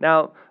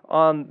 Now,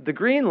 on the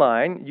green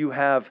line, you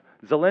have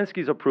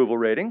Zelensky's approval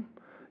rating.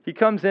 He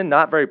comes in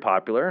not very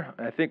popular.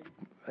 I think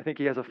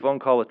he has a phone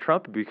call with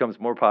Trump and becomes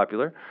more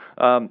popular.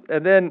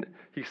 And then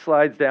he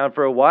slides down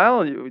for a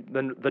while.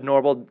 The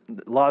normal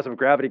laws of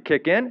gravity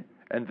kick in.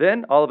 And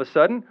then, all of a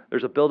sudden,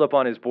 there's a buildup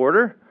on his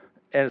border.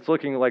 And it's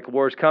looking like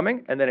war's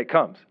coming. And then it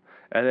comes.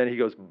 And then he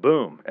goes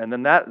boom. And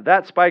then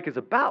that spike is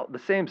about the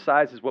same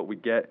size as what we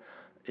get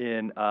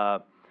in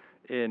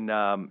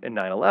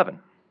 9/11.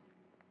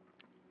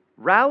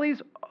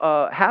 rallies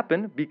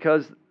happen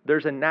because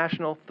there's a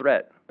national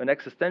threat, an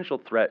existential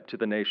threat to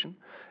the nation.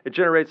 It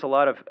generates a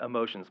lot of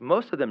emotions,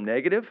 most of them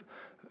negative.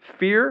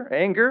 Fear,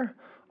 anger,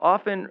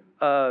 often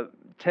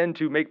tend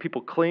to make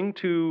people cling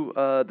to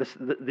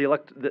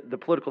the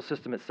political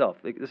system itself.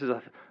 This is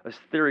a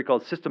theory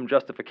called system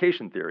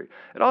justification theory.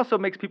 It also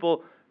makes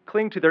people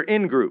cling to their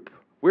in-group.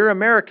 We're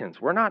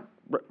Americans. We're not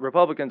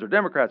Republicans or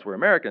Democrats. We're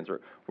Americans.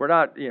 We're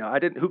not,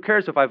 who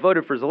cares if I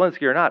voted for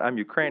Zelensky or not? I'm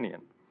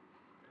Ukrainian.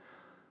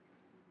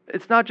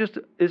 It's not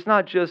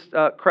just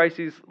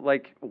crises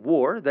like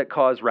war that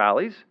cause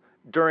rallies.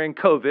 During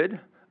COVID,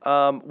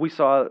 we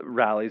saw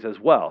rallies as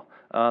well.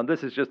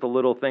 This is just a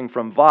little thing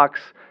from Vox,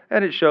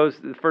 and it shows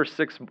the first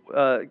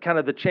kind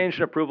of the change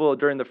in approval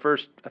during the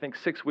first, I think,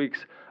 6 weeks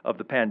of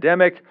the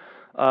pandemic.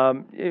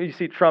 You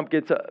see Trump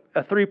gets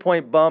a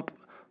 3-point bump.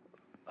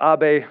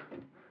 Abe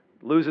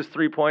loses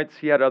 3 points.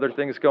 He had other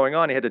things going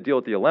on. He had to deal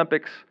with the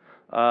Olympics.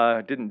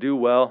 Didn't do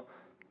well.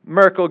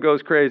 Merkel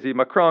goes crazy.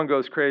 Macron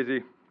goes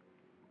crazy.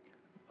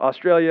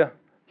 Australia,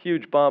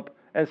 huge bump,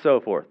 and so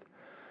forth.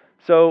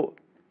 So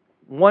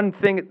one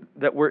thing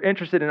that we're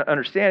interested in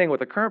understanding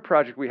with the current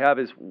project we have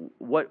is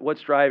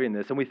what's driving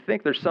this. And we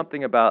think there's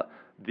something about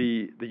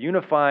the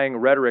unifying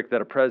rhetoric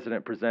that a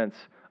president presents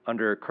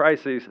under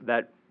crises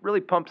that really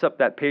pumps up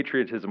that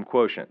patriotism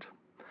quotient.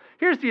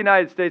 Here's the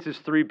United States'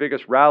 3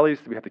 biggest rallies.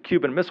 We have the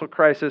Cuban Missile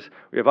Crisis,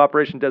 we have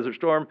Operation Desert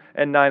Storm,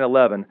 and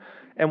 9/11.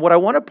 And what I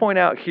want to point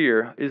out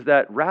here is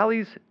that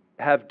rallies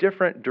have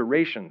different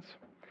durations.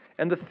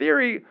 And the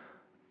theory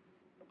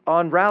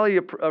on rally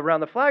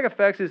around the flag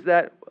effects is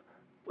that,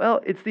 well,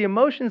 it's the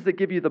emotions that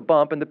give you the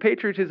bump, and the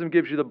patriotism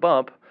gives you the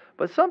bump,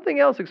 but something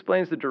else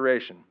explains the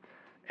duration.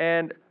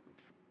 And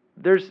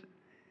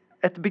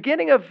at the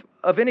beginning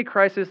of any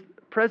crisis,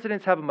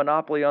 presidents have a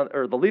monopoly on,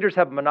 or the leaders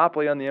have a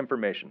monopoly on the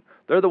information.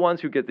 They're the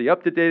ones who get the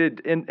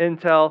up-to-date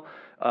intel,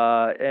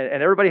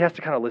 and everybody has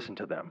to kind of listen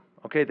to them.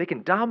 Okay, they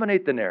can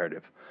dominate the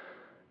narrative.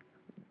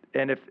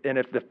 And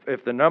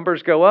if the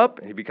numbers go up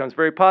and he becomes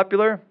very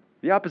popular,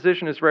 the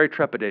opposition is very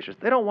trepidatious.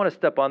 They don't want to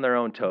step on their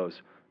own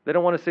toes. They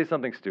don't want to say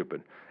something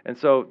stupid. And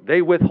so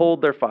they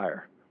withhold their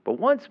fire. But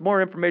once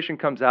more information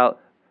comes out,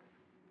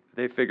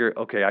 they figure,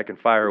 okay, I can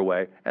fire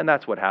away. And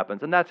that's what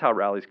happens. And that's how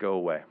rallies go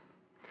away.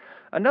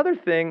 Another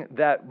thing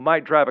that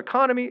might drive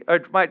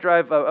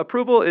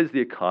approval is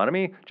the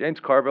economy. James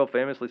Carville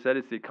famously said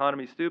it's the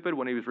economy stupid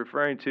when he was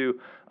referring to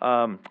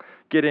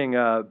getting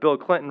Bill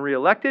Clinton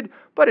reelected.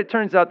 But it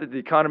turns out that the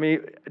economy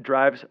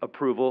drives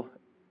approval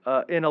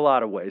in a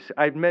lot of ways.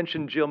 I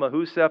mentioned Dilma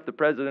Rousseff, the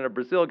president of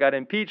Brazil, got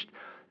impeached.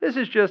 This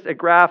is just a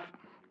graph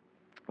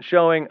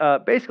showing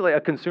basically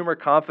a consumer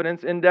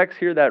confidence index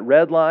here, that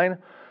red line.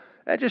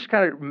 That just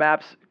kind of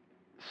maps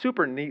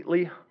super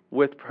neatly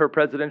with her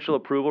presidential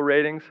approval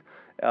ratings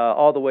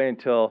all the way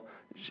until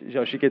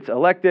she gets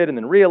elected and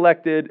then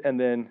reelected and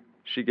then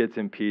she gets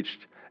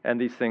impeached. And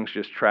these things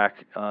just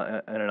track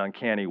in an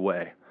uncanny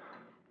way.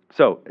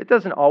 So it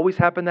doesn't always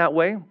happen that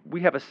way. We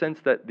have a sense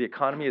that the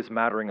economy is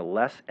mattering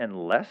less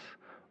and less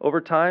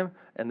over time,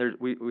 and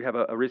we have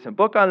a recent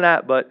book on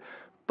that, but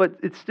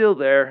it's still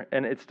there,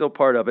 and it's still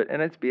part of it.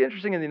 And it's be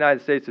interesting in the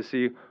United States to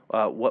see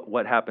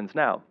what happens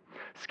now.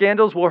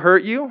 Scandals will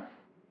hurt you.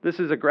 This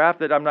is a graph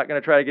that I'm not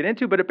going to try to get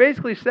into, but it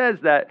basically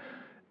says that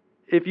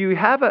if you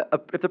have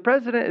if the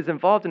president is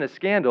involved in a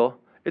scandal,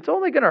 it's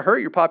only going to hurt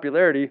your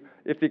popularity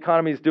if the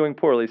economy is doing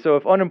poorly. So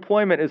if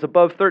unemployment is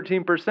above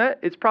 13%,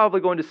 it's probably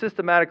going to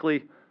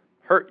systematically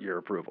hurt your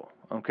approval,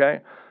 okay?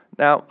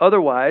 Now,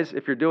 otherwise,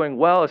 if you're doing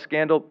well, a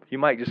scandal, you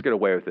might just get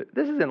away with it.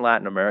 This is in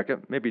Latin America,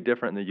 maybe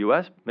different in the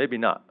U.S., maybe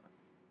not.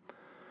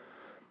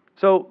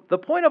 So the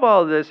point of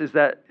all of this is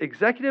that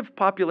executive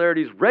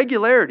popularity's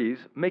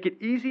regularities make it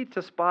easy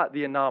to spot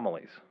the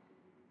anomalies.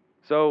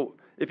 So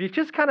if you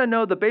just kind of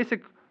know the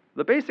basic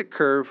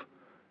curve,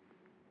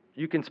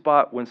 you can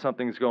spot when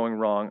something's going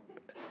wrong,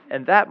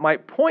 and that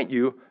might point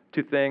you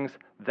to things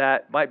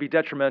that might be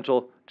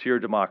detrimental to your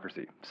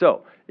democracy.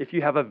 So if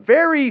you have a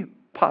very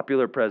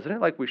popular president,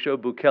 like we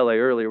showed Bukele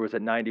earlier, was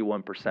at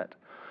 91%.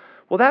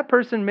 Well, that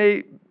person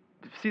may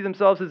see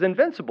themselves as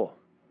invincible,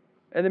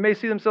 and they may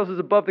see themselves as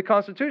above the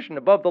Constitution,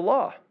 above the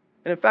law.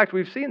 And in fact,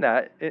 we've seen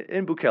that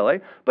in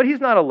Bukele, but he's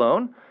not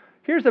alone.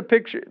 Here's a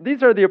picture.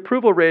 These are the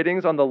approval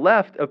ratings on the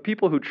left of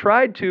people who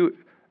tried to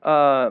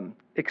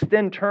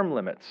extend term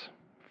limits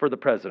for the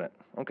president,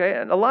 okay?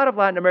 And a lot of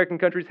Latin American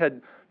countries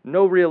had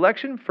no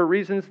re-election for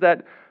reasons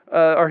that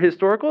are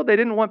historical. They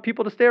didn't want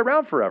people to stay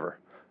around forever.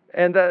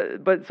 And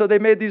so they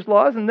made these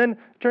laws, and then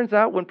it turns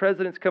out when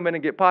presidents come in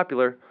and get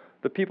popular,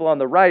 the people on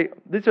the right,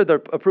 these are the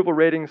approval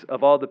ratings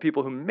of all the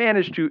people who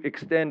managed to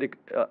extend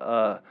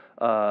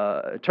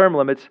term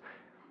limits.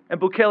 And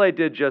Bukele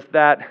did just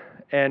that,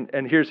 and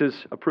here's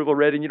his approval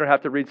rating. You don't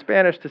have to read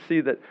Spanish to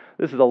see that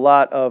this is a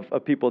lot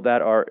of people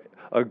that are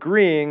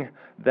agreeing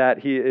that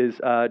he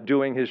is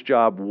doing his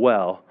job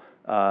well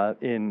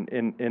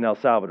in El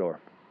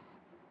Salvador.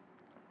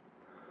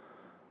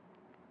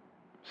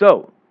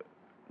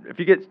 if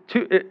you get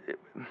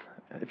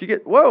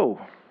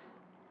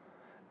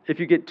if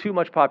you get too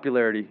much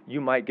popularity,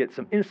 you might get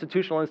some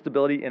institutional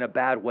instability in a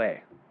bad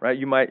way, right?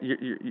 You might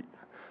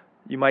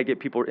get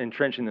people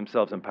entrenching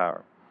themselves in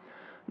power.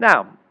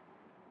 Now,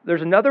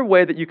 there's another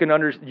way that you can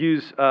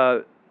use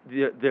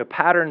the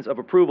patterns of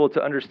approval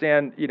to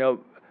understand,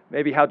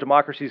 maybe how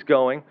democracy is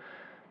going.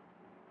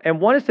 And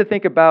one is to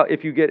think about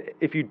if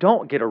you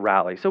don't get a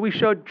rally. So we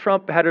showed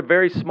Trump had a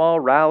very small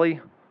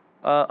rally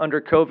under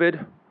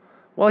COVID.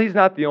 Well, he's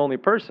not the only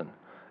person.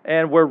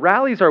 And where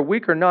rallies are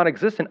weak or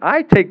non-existent,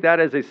 I take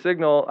that as a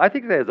signal. I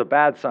think that is a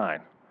bad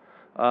sign.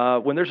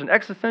 When there's an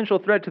existential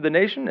threat to the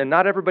nation and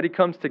not everybody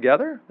comes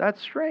together,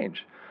 that's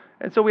strange.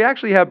 And so we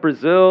actually have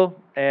Brazil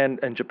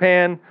and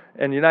Japan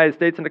and the United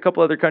States and a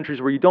couple other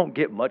countries where you don't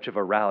get much of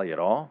a rally at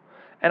all.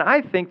 And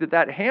I think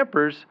that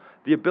hampers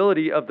the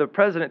ability of the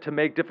president to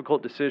make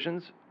difficult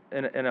decisions.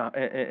 And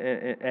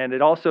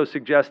it also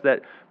suggests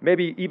that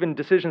maybe even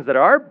decisions that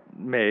are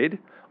made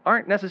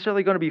aren't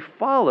necessarily going to be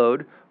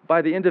followed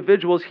by the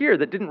individuals here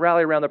that didn't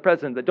rally around the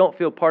president, that don't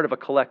feel part of a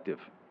collective,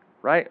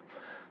 right?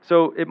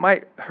 So it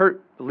might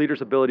hurt the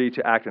leader's ability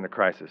to act in a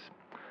crisis.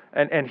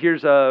 And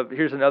here's a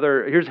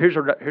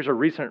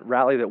recent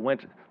rally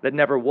that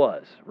never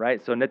was,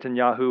 right? So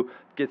Netanyahu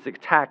gets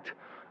attacked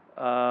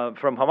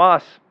from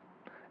Hamas,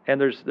 and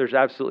there's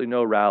absolutely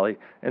no rally.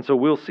 And so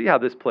we'll see how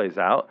this plays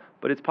out,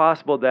 but it's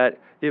possible that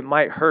it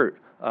might hurt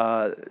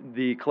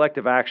the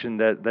collective action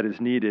that is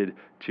needed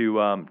to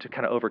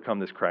kind of overcome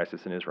this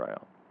crisis in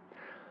Israel.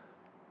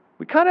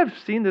 We kind of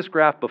seen this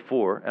graph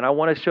before, and I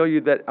want to show you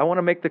that, I want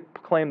to make the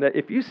claim that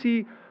if you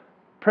see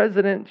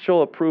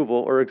presidential approval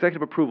or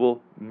executive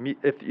approval,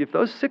 if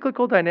those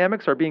cyclical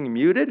dynamics are being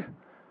muted,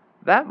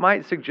 that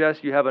might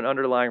suggest you have an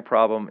underlying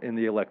problem in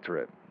the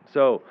electorate.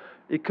 So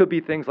it could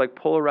be things like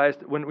polarized.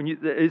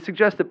 It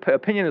suggests that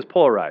opinion is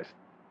polarized.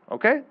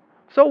 Okay,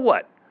 so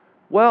what?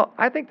 Well,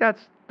 I think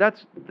that's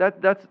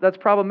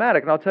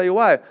problematic, and I'll tell you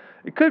why.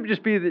 It could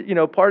just be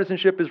that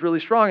partisanship is really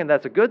strong, and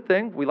that's a good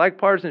thing. We like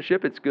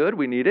partisanship; it's good.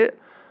 We need it.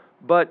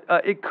 But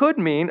it could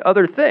mean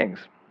other things.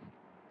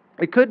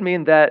 It could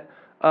mean that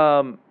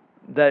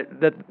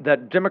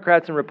that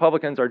Democrats and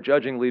Republicans are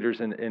judging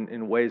leaders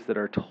in ways that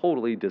are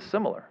totally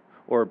dissimilar,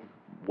 or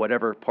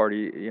whatever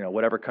party,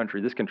 whatever country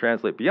this can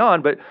translate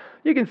beyond. But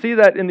you can see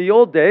that in the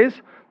old days,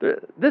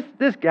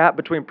 this gap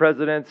between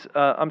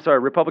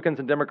Republicans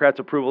and Democrats'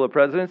 approval of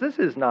presidents, this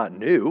is not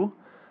new.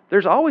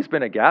 There's always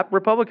been a gap.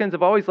 Republicans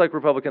have always liked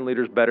Republican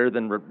leaders better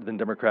than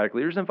Democratic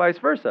leaders, and vice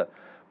versa.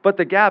 But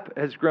the gap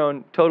has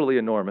grown totally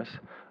enormous.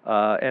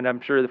 And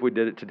I'm sure if we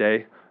did it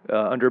today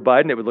under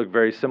Biden, it would look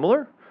very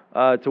similar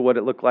to what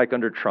it looked like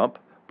under Trump.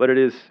 But it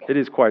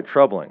is quite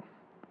troubling.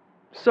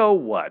 So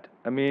what?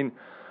 I mean,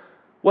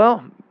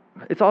 well,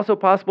 it's also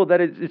possible that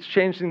it's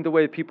changing the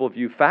way people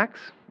view facts.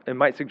 It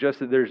might suggest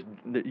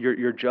that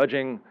you're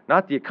judging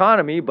not the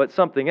economy, but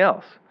something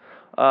else.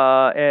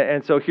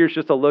 And so here's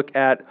just a look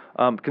at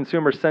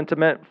consumer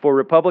sentiment for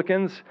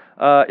Republicans.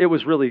 It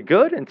was really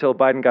good until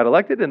Biden got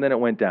elected, and then it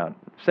went down.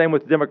 Same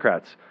with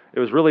Democrats. It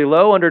was really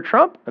low under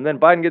Trump, and then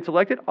Biden gets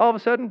elected. All of a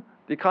sudden,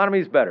 the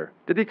economy's better.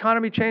 Did the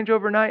economy change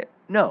overnight?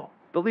 No,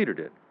 the leader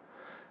did.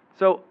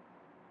 So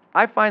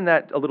I find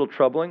that a little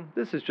troubling.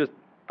 This is just,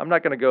 I'm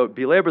not going to go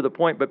belabor the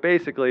point, but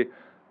basically,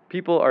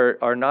 people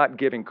are not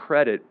giving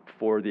credit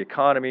for the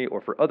economy or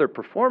for other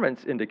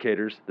performance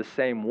indicators the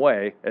same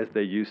way as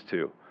they used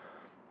to.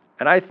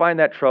 And I find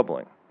that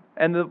troubling.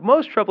 And the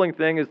most troubling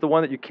thing is the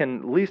one that you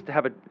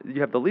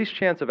have the least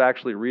chance of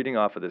actually reading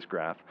off of this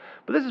graph.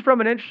 But this is from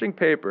an interesting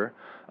paper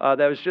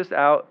that was just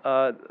out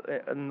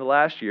in the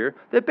last year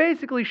that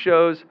basically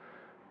shows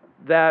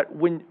that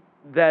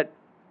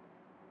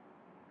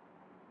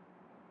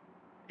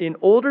in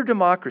older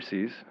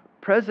democracies,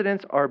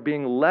 presidents are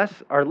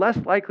less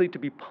likely to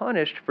be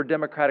punished for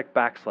democratic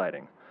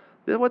backsliding.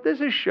 What this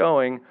is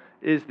showing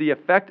is the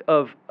effect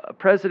of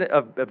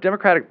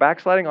democratic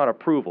backsliding on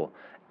approval.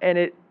 And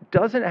it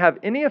doesn't have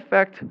any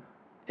effect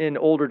in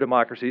older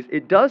democracies.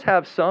 It does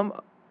have some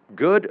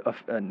good,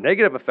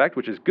 negative effect,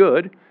 which is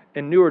good,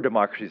 in newer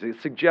democracies.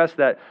 It suggests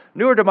that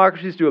newer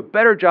democracies do a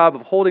better job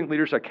of holding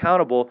leaders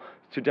accountable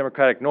to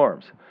democratic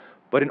norms.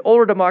 But in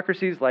older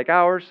democracies like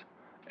ours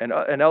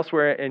and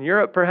elsewhere in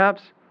Europe,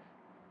 perhaps,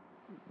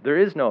 there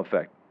is no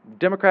effect.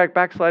 Democratic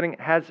backsliding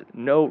has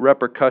no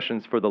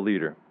repercussions for the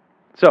leader.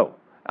 So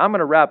I'm going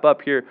to wrap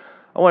up here.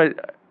 I want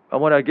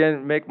to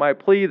again make my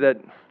plea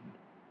that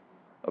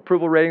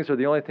approval ratings are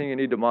the only thing you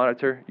need to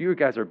monitor. You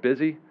guys are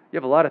busy. You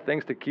have a lot of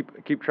things to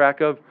keep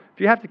track of. If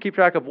you have to keep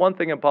track of one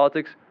thing in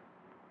politics,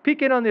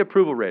 peek in on the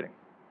approval rating.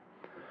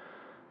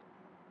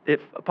 If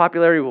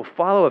popularity will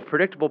follow a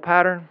predictable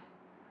pattern,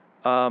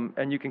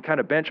 and you can kind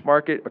of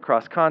benchmark it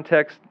across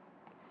context,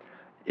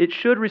 it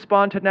should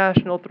respond to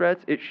national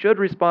threats. It should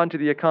respond to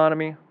the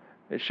economy.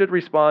 It should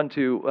respond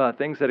to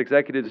things that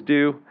executives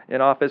do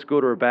in office,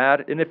 good or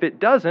bad. And if it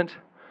doesn't,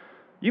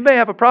 you may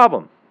have a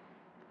problem.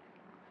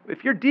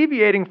 If you're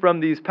deviating from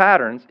these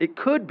patterns, it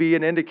could be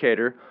an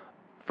indicator,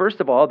 first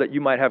of all, that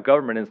you might have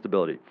government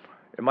instability.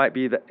 It might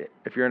be that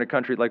if you're in a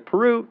country like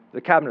Peru,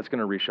 the cabinet's going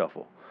to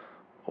reshuffle.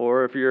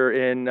 Or if you're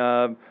in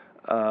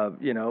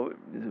You know,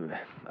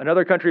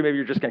 another country, maybe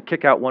you're just going to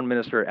kick out one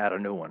minister, add a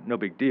new one, no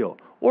big deal.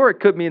 Or it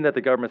could mean that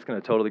the government's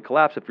going to totally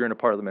collapse if you're in a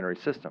parliamentary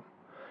system.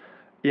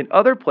 In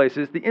other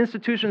places, the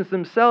institutions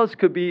themselves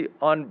could be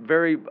on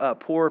very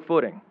poor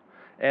footing,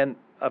 and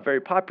a very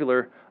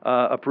popular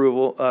a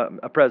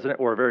president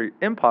or a very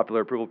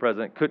unpopular approval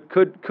president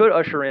could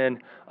usher in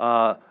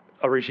a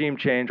regime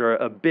change or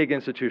a big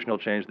institutional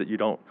change that you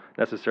don't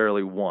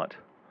necessarily want.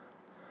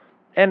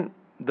 And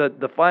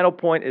the final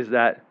point is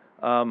that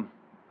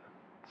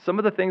some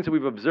of the things that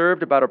we've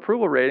observed about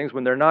approval ratings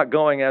when they're not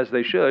going as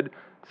they should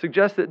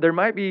suggest that there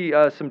might be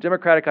some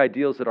democratic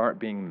ideals that aren't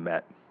being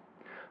met.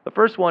 The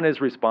first one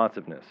is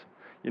responsiveness.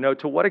 You know,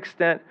 to what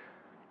extent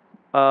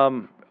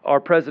are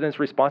presidents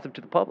responsive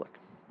to the public?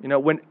 You know,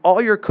 when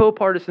all your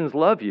co-partisans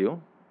love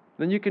you,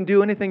 then you can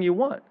do anything you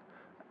want.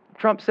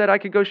 Trump said I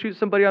could go shoot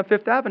somebody on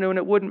Fifth Avenue and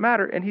it wouldn't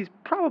matter, and he's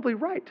probably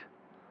right.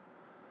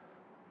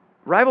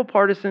 Rival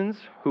partisans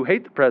who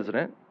hate the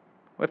president,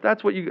 if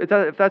that's what you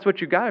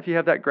got, if you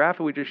have that graph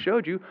that we just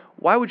showed you,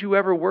 why would you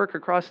ever work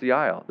across the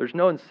aisle? There's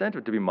no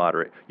incentive to be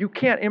moderate. You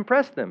can't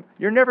impress them.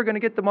 You're never going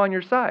to get them on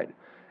your side.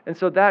 And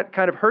so that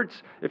kind of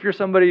hurts. If you're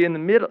somebody in the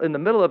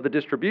middle of the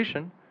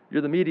distribution,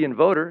 you're the median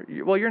voter,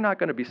 well, you're not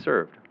going to be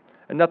served,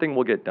 and nothing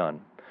will get done.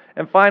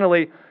 And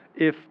finally,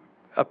 if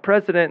a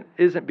president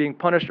isn't being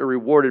punished or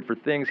rewarded for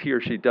things he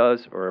or she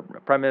does, or a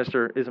prime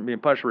minister isn't being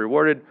punished or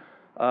rewarded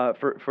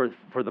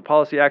for the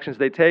policy actions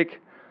they take,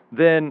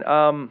 then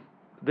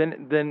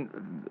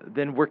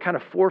we're kind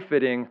of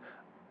forfeiting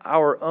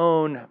our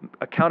own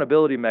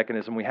accountability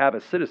mechanism we have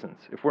as citizens.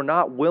 If we're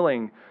not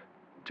willing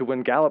to,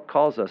 when Gallup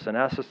calls us and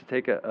asks us to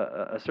take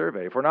a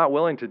survey, if we're not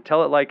willing to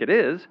tell it like it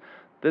is,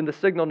 then the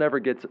signal never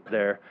gets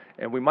there,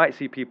 and we might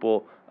see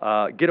people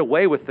get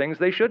away with things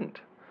they shouldn't,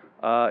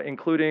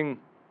 including,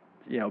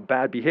 you know,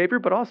 bad behavior,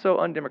 but also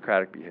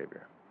undemocratic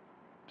behavior.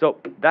 So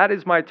that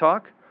is my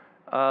talk.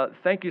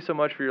 Thank you so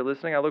much for your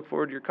listening. I look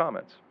forward to your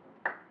comments.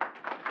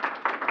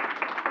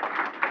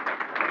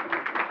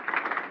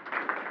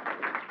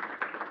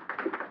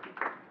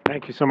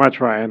 Thank you so much,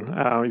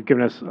 Ryan. You've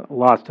given us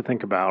lots to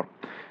think about.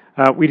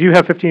 We do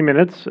have 15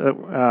 minutes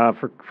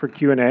for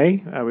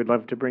Q&A. We'd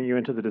love to bring you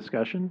into the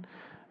discussion.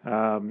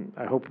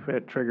 I hope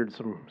it triggered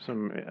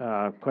some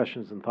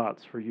questions and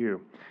thoughts for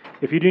you.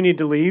 If you do need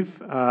to leave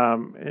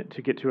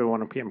to get to a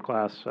 1 p.m.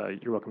 class,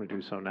 you're welcome to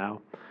do so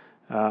now.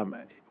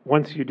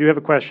 Once you do have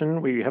a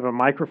question, we have a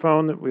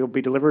microphone that we'll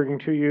be delivering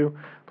to you.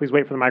 Please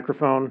wait for the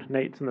microphone.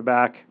 Nate's in the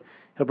back.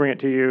 He'll bring it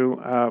to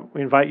you.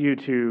 We invite you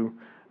to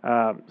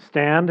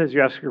stand as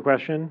you ask your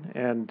question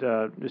and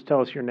just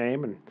tell us your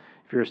name and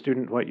if you're a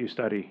student, what you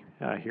study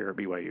here at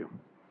BYU.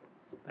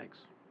 Thanks.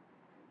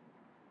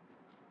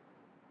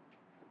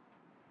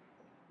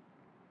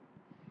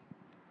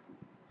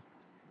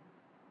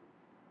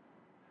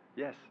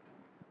 Yes.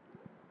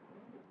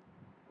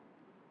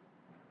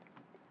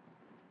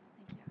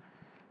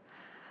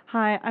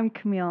 Hi, I'm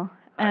Camille,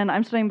 and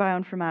I'm studying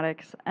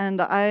bioinformatics.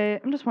 And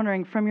I'm just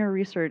wondering, from your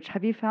research,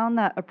 have you found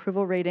that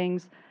approval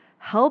ratings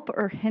help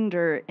or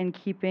hinder in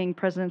keeping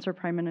presidents or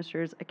prime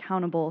ministers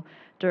accountable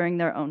during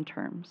their own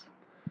terms?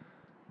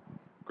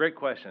 Great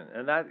question.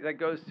 And that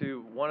goes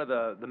to one of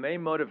the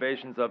main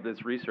motivations of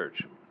this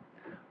research.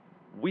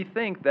 We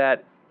think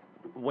that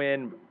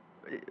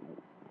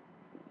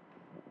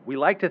we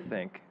like to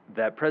think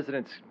that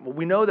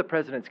we know that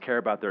presidents care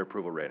about their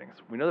approval ratings.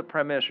 We know that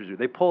prime ministers do.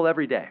 They poll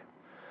every day.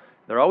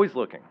 They're always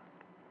looking.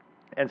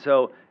 And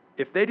so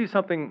if they do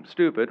something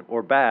stupid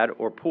or bad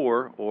or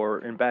poor or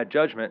in bad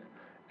judgment,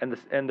 and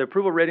the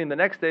approval rating the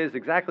next day is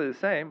exactly the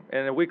same,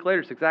 and a week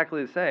later it's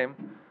exactly the same,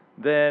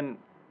 then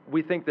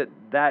we think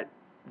that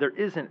there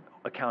isn't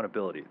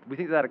accountability. We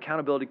think that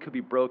accountability could be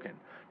broken.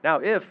 Now,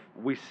 if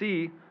we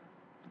see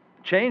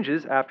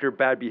changes after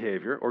bad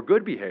behavior or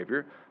good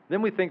behavior,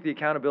 then we think the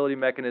accountability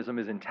mechanism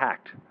is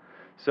intact.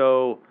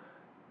 So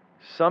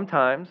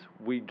sometimes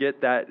we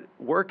get that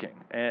working.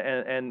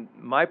 And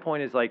my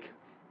point is, like,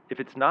 if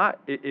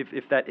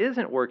that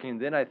isn't working,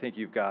 then I think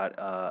you've got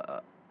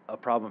a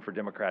problem for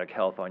democratic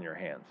health on your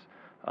hands.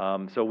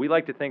 So we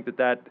like to think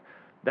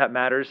that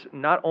matters.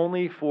 Not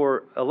only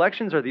for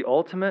elections are the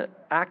ultimate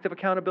act of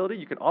accountability.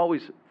 You can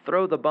always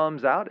throw the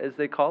bums out, as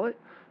they call it.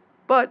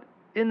 But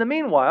in the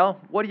meanwhile,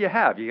 what do you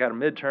have? You got a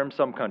midterm.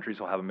 Some countries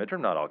will have a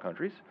midterm, not all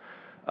countries.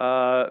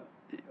 On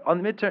the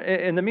midterm,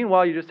 in the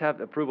meanwhile, you just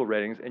have approval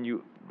ratings, and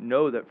you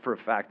know that for a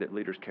fact that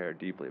leaders care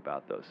deeply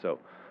about those. So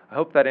I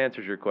hope that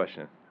answers your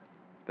question.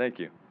 Thank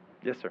you.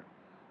 Yes, sir.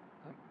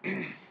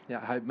 Yeah,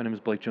 hi, my name is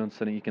Blake Jones,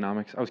 studying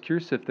economics. I was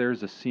curious if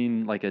there's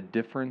a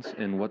difference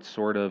in what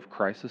sort of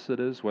crisis it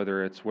is,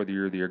 whether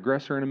you're the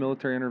aggressor in a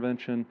military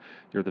intervention,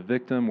 you're the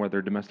victim,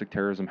 whether domestic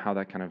terrorism, how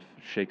that kind of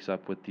shakes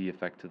up with the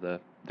effect of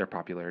their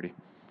popularity.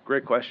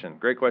 Great question.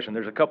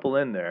 There's a couple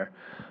in there.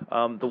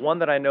 The one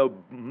that I know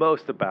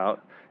most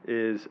about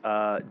is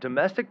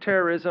domestic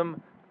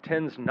terrorism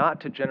tends not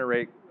to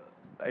generate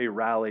a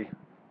rally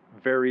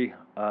very,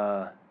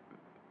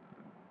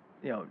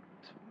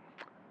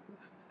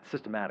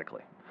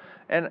 systematically.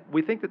 And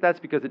we think that that's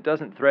because it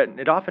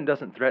often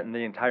doesn't threaten the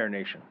entire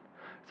nation.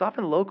 it's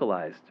often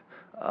localized.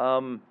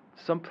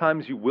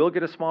 Sometimes you will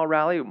get a small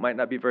rally, it might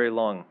not be very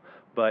long,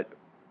 but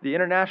the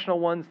international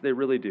ones, they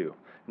really do.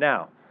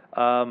 Now,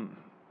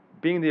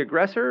 being the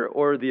aggressor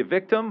or the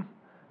victim,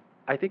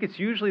 I think it's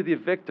usually the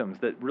victims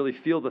that really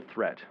feel the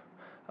threat.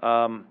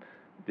 The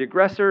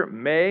aggressor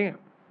may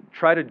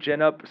try to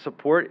gin up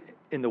support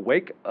in the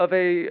wake of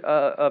an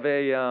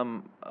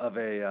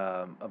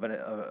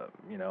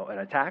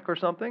attack or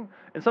something,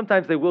 and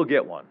sometimes they will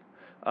get one.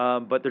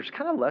 But there's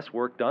kind of less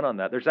work done on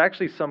that. There's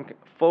actually some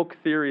folk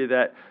theory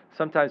that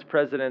sometimes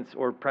presidents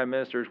or prime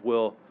ministers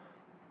will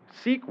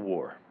seek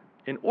war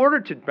in order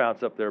to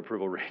bounce up their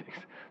approval ratings.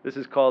 This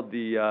is called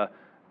the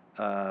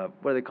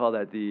what do they call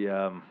that?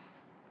 The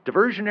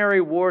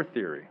diversionary war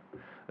theory.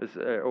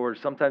 Or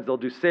sometimes they'll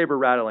do saber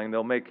rattling.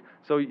 They'll make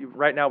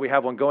right now we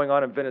have one going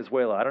on in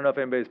Venezuela. I don't know if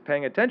anybody's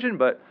paying attention,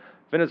 but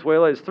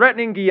Venezuela is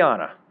threatening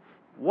Guyana.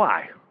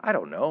 Why? I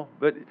don't know.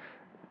 But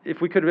if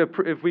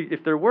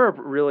there were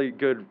really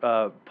good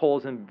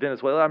polls in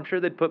Venezuela, I'm sure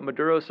they'd put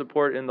Maduro's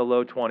support in the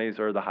low 20s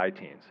or the high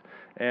teens.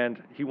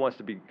 And he wants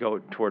to go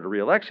toward a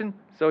re-election,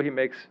 so he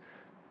makes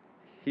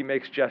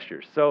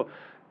gestures. So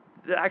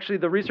actually,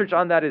 the research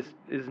on that is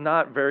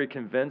not very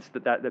convinced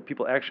that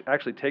people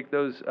actually take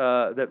those,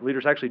 that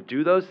leaders actually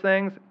do those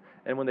things,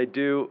 and when they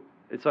do,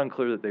 it's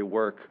unclear that they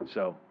work.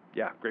 So,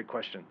 yeah, great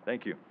question.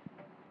 Thank you.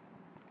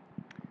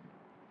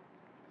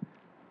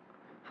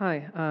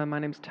 Hi, my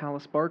name's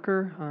Talis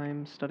Barker.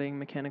 I'm studying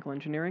mechanical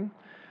engineering.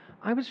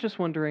 I was just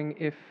wondering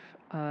if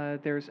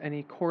there's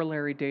any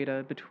corollary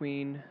data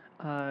between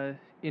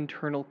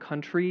internal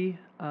country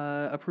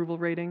approval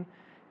rating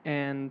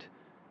and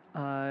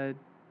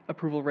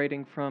approval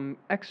rating from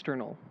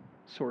external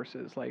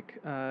sources, like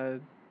I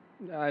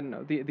don't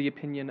know, the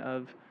opinion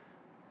of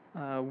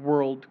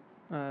world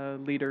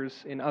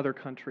leaders in other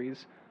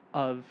countries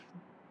of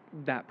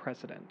that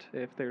president,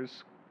 if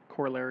there's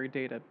corollary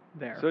data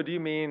there. So do you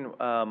mean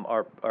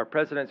are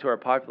presidents who are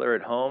popular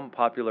at home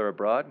popular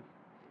abroad?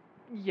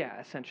 Yeah,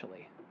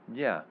 essentially.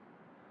 Yeah.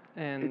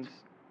 And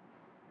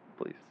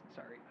please.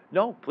 Sorry.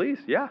 No, please.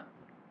 Yeah.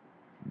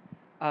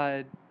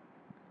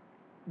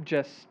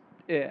 Just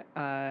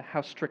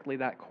how strictly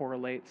that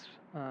correlates.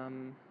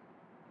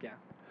 Yeah.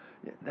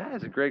 Yeah, that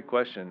is a great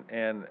question,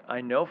 and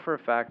I know for a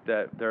fact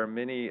that there are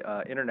many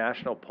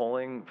international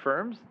polling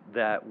firms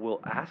that will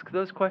ask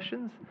those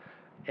questions,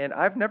 and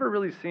I've never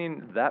really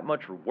seen that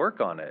much work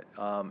on it.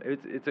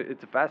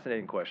 It's a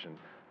fascinating question.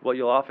 What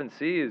you'll often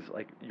see is,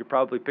 like, you're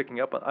probably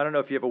picking up on, I don't know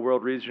if you have a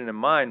world region in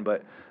mind,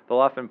 but they'll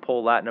often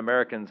poll Latin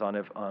Americans on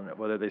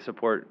whether they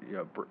support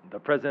the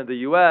president of the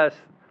U.S.,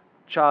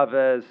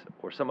 Chavez,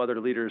 or some other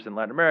leaders in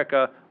Latin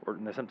America, or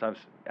they sometimes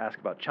ask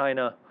about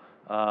China.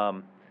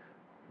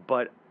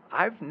 But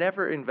I've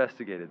never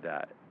investigated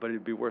that, but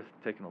it'd be worth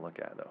taking a look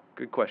at, though.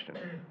 Good question.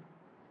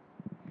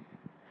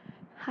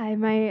 Hi,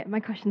 my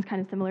question's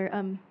kind of similar.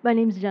 My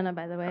name's Jenna,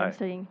 by the way. Hi. I'm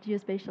studying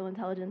geospatial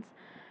intelligence.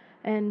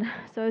 And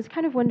so I was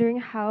kind of wondering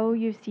how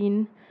you've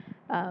seen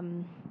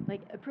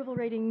like approval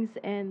ratings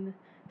and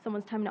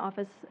someone's time in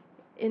office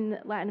in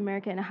Latin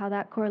America and how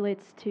that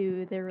correlates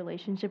to their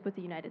relationship with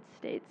the United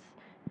States.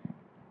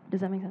 Does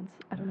that make sense?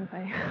 I don't know if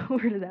I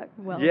worded that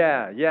well.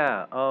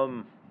 Yeah.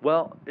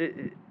 Well,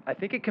 I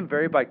think it can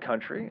vary by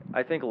country.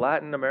 I think some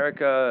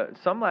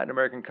Latin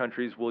American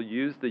countries will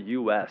use the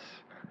U.S.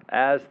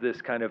 as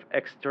this kind of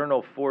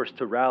external force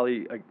to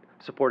rally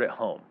support at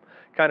home.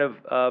 Kind of,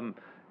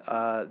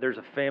 there's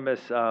a famous,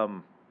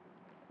 Juan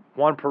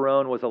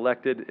Perón was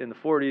elected in the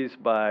 40s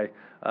by,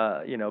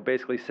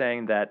 basically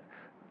saying that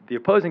the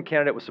opposing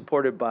candidate was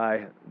supported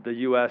by the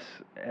U.S.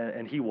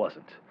 and he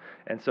wasn't.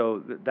 And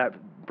so that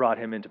brought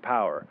him into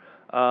power.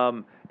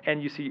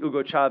 And you see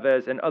Hugo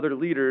Chavez and other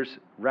leaders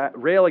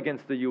rail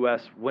against the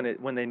U.S.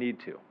 when they need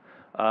to.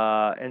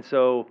 And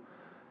so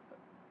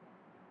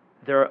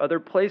there are other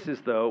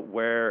places, though,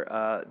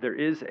 where there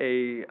is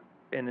an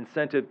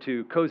incentive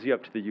to cozy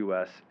up to the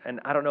U.S. And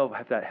I don't know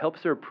if that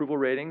helps their approval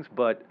ratings,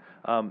 but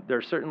there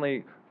are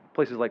certainly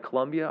places like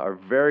Colombia are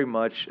very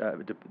much,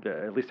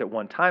 at least at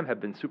one time, have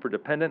been super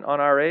dependent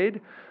on our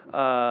aid.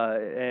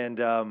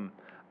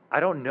 I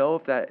don't know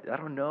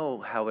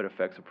how it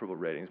affects approval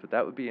ratings, but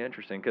that would be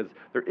interesting because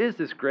there is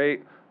this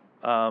great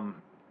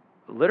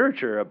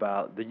literature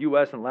about the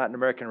U.S. and Latin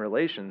American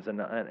relations,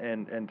 and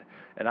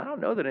I don't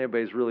know that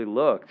anybody's really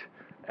looked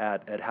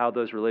at how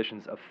those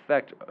relations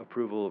affect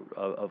approval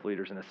of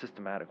leaders in a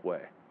systematic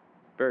way.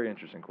 Very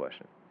interesting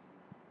question.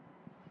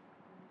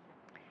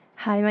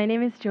 Hi, my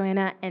name is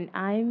Joanna, and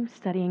I'm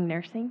studying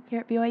nursing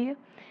here at BYU.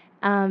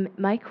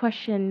 My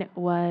question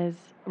was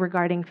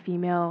regarding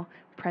female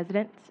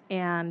presidents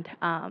and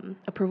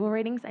approval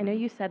ratings. I know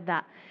you said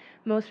that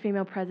most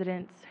female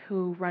presidents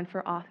who run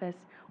for office,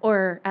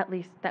 or at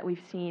least that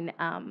we've seen,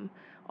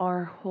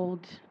 are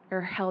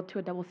held to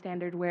a double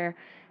standard where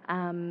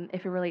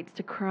if it relates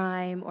to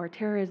crime or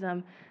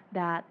terrorism,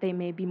 that they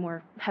may be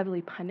more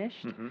heavily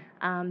punished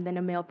than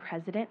a male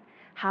president.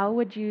 How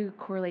would you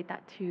correlate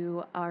that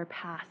to our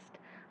past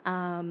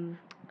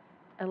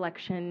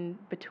election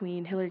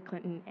between Hillary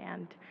Clinton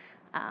and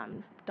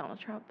Donald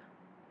Trump?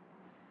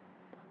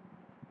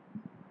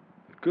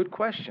 Good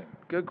question.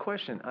 Good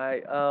question.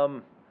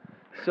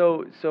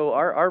 So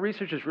our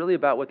research is really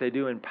about what they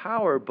do in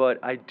power, but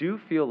I do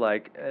feel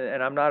like,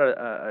 and I'm not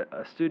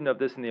a student of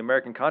this in the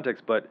American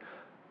context, but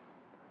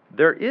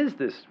there is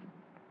this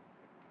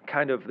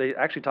kind of, they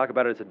actually talk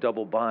about it as a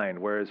double bind,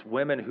 whereas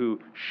women who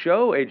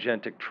show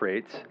agentic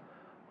traits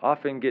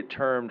often get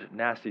termed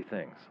nasty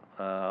things.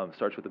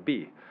 Starts with a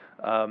B.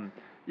 But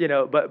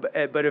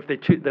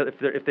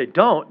if they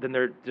don't, then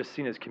they're just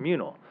seen as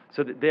communal.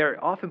 So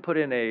they're often put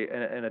in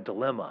a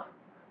dilemma,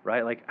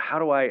 right? Like how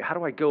do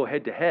I go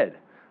head to head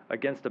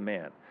against a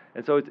man?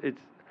 And so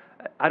it's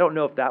I don't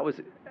know if that was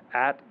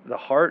at the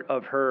heart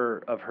of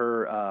her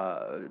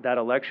that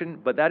election,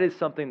 but that is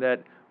something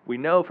that we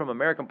know from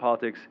American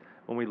politics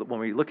when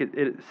we look at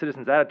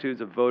citizens'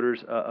 attitudes of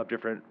voters of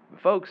different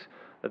folks,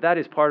 that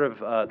is part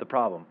of the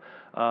problem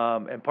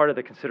and part of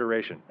the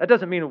consideration. That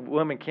doesn't mean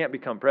women can't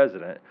become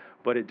president,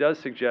 but it does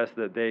suggest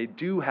that they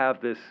do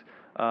have this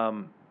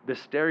this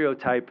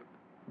stereotype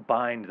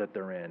bind that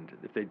they're in.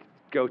 If they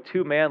go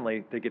too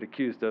manly, they get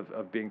accused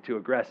of being too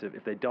aggressive.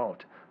 If they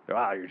don't,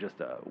 they're you're just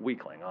a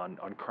weakling on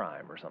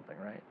crime or something,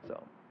 right?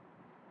 So.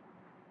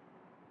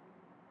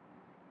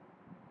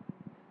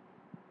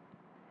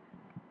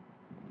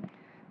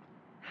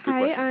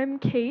 Hi, I'm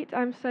Kate.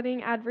 I'm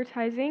studying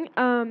advertising.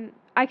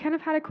 I kind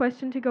of had a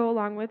question to go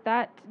along with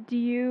that. Do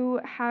you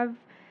have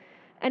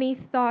any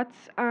thoughts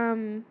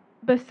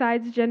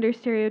besides gender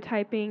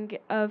stereotyping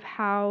of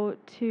how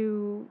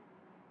to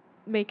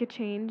make a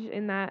change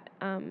in that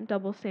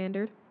double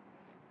standard?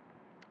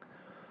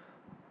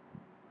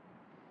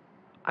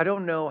 I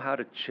don't know how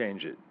to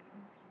change it,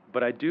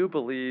 but I do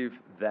believe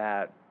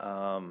that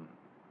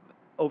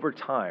over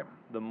time,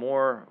 the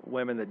more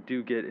women that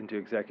do get into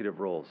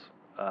executive roles,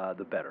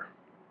 the better,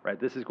 right?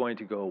 This is going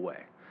to go away.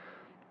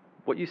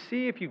 What you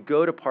see if you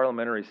go to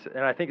parliamentary,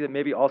 and I think that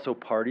maybe also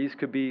parties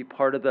could be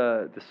part of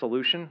the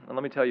solution, and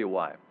let me tell you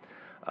why.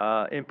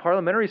 In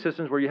parliamentary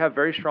systems where you have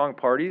very strong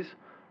parties,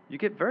 you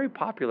get very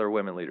popular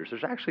women leaders.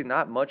 There's actually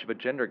not much of a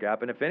gender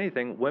gap, and if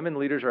anything, women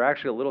leaders are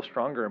actually a little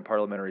stronger in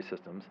parliamentary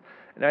systems.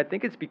 And I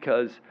think it's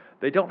because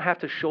they don't have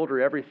to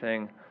shoulder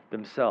everything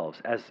themselves.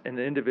 As an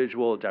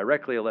individual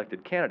directly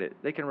elected candidate,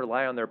 they can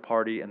rely on their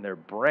party and their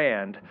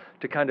brand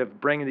to kind of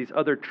bring these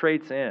other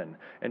traits in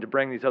and to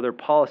bring these other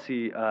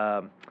policy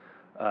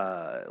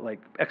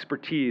like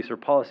expertise or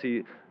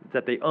policy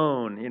that they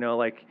own. You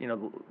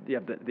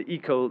have the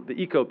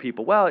eco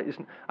people. Well,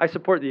 I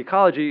support the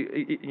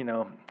ecology.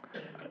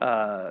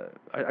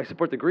 I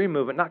support the green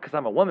movement not because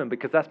I'm a woman,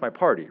 because that's my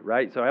party,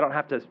 right? So I don't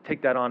have to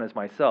take that on as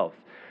myself.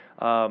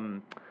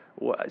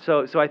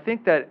 So I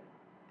think that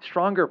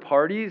stronger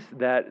parties,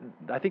 that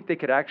I think they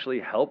could actually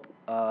help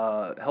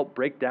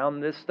break down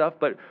this stuff.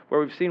 But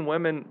where we've seen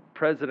women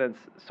presidents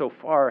so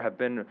far have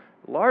been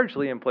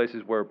largely in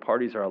places where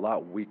parties are a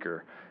lot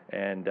weaker,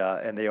 and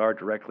they are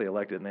directly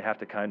elected, and they have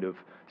to kind of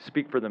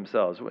speak for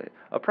themselves.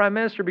 A prime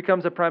minister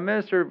becomes a prime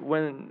minister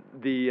when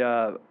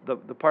the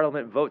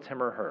parliament votes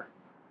him or her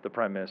the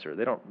prime minister.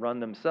 They don't run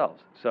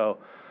themselves. So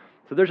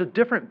there's a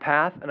different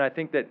path, and I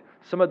think that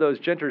some of those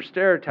gender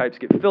stereotypes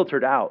get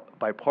filtered out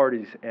by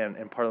parties and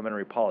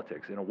parliamentary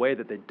politics in a way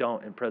that they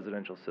don't in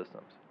presidential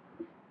systems.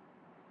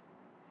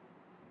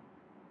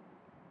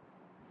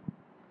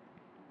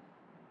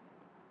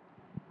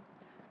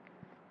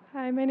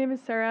 Hi, my name is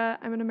Sarah.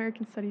 I'm an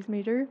American Studies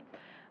major.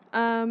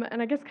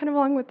 And I guess kind of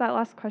along with that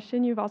last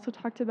question, you've also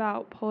talked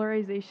about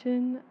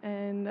polarization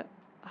and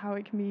how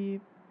it can be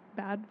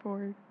bad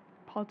for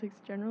politics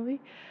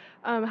generally.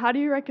 How do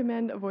you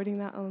recommend avoiding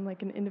that on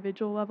like an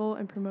individual level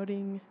and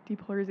promoting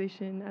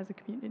depolarization as a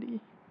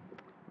community?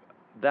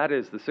 That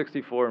is the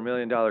 $64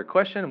 million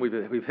question.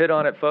 We've hit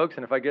on it, folks,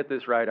 and if I get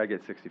this right, I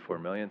get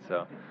 $64 million.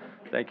 So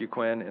thank you,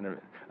 Quinn. And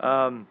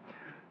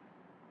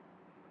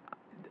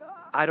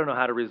I don't know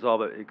how to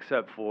resolve it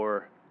except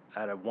for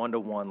at a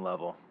one-to-one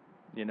level.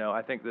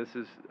 I think this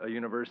is a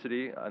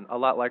university, a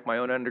lot like my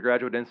own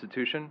undergraduate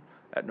institution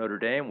at Notre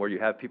Dame, where you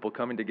have people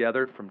coming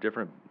together from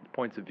different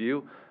points of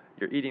view.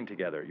 You're eating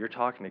together. You're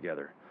talking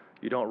together.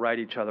 You don't write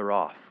each other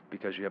off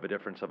because you have a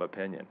difference of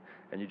opinion.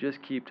 And you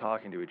just keep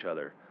talking to each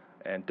other.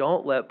 And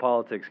don't let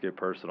politics get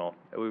personal.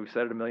 We've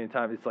said it a million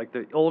times. It's like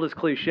the oldest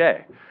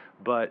cliche.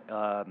 But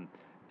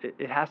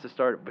it has to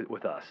start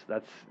with us.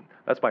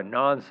 That's my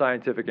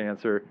non-scientific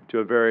answer to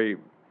a very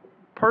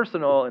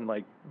personal and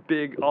like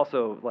big,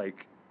 also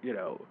like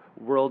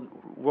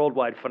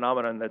worldwide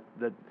phenomenon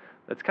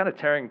that's kind of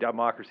tearing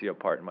democracy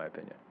apart, in my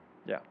opinion.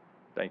 Yeah,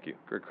 thank you.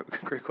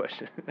 Great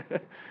question.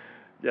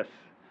 Yes.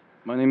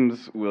 My name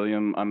is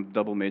William. I'm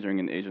double majoring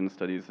in Asian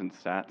studies and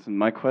stats. And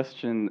my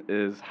question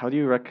is, how do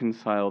you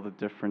reconcile the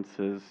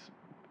differences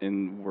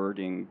in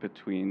wording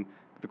between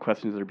the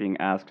questions that are being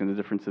asked and the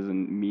differences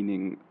in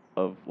meaning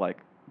of like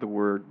the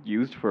word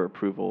used for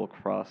approval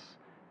across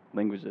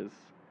languages?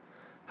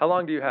 How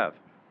long do you have?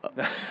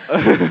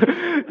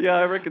 Yeah,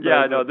 I recognize.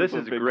 Yeah, no, this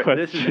is great. Question.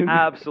 This is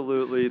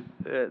absolutely.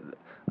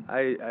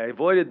 I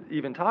avoided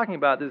even talking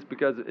about this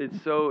because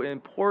it's so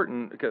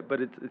important.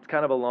 But it's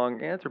kind of a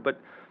long answer. But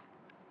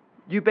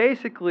you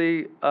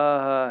basically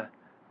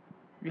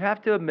you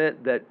have to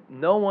admit that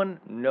no one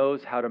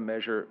knows how to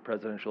measure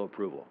presidential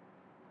approval.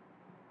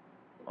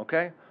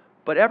 Okay?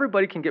 But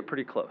everybody can get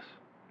pretty close.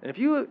 And if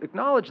you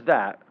acknowledge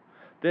that,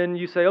 then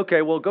you say,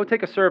 okay, well, go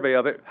take a survey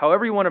of it,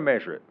 however you want to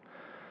measure it.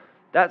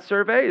 That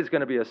survey is going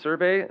to be a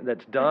survey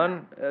that's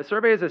done. A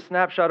survey is a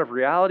snapshot of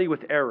reality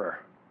with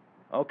error.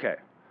 Okay.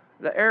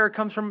 The error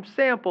comes from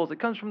samples. It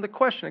comes from the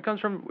question. It comes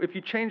from if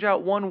you change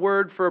out one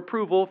word for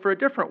approval for a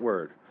different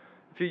word.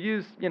 If you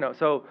use,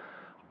 so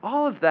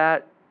all of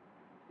that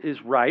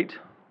is right.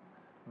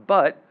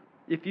 But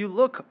if you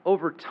look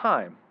over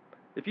time,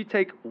 if you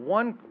take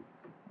one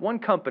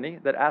company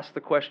that asks the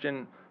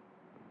question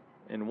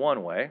in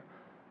one way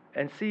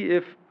and see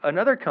if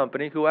another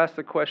company who asks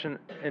the question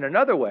in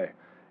another way,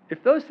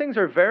 if those things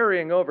are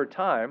varying over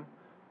time,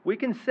 we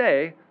can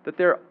say that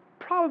they're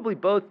probably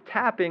both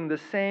tapping the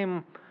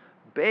same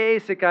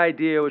basic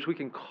idea, which we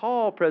can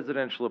call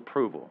presidential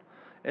approval.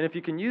 And if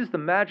you can use the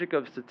magic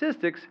of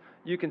statistics,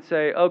 you can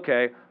say,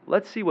 okay,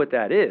 let's see what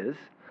that is,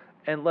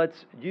 and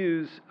let's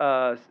use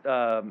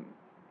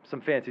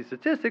some fancy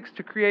statistics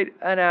to create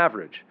an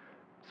average.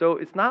 So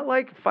it's not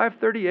like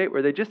 538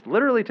 where they just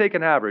literally take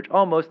an average.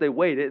 Almost, they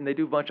weight it and they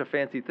do a bunch of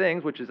fancy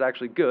things, which is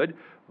actually good.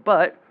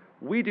 But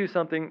we do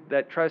something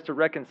that tries to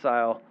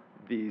reconcile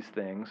these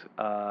things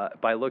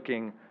by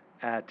looking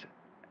at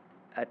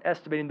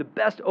estimating the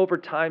best over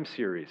time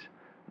series.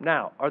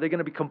 Now, are they going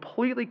to be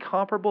completely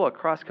comparable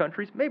across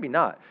countries? Maybe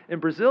not. In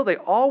Brazil,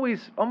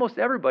 almost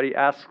everybody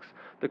asks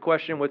the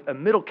question with a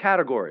middle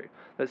category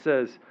that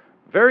says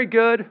very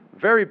good,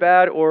 very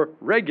bad, or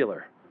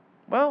regular.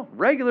 Well,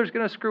 regular is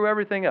going to screw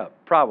everything up,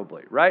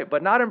 probably, right?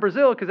 But not in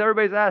Brazil because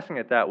everybody's asking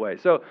it that way.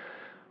 So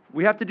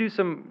we have to do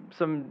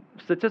some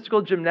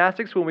statistical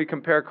gymnastics when we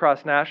compare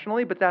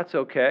cross-nationally, but that's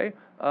okay.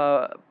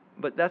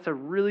 But that's a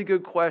really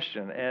good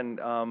question,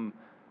 and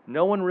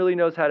no one really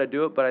knows how to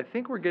do it, but I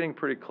think we're getting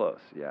pretty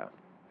close. Yeah,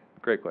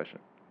 great question.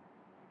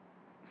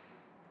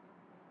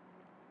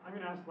 I'm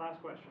going to ask the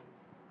last question.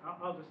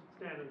 I'll just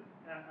stand and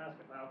ask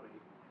it loudly.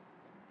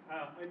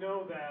 I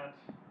know that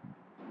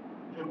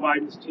Joe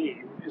Biden's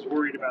team is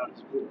worried about his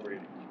approval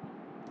rating.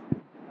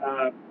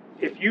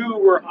 If you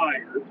were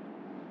hired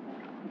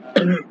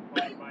by the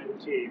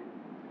Biden team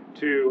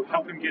to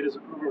help him get his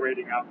approval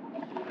rating up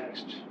in the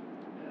next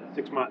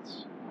 6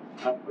 months,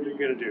 what are you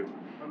going to do?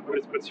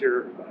 What's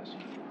your advice?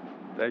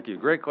 Thank you.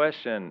 Great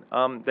question.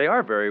 They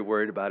are very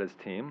worried about his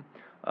team.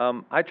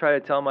 I try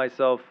to tell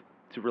myself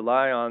to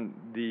rely on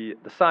the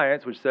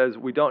science, which says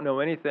we don't know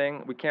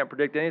anything, we can't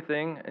predict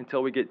anything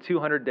until we get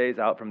 200 days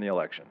out from the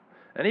election.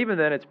 And even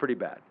then, it's pretty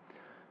bad.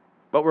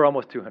 But we're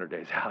almost 200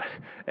 days out,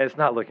 and it's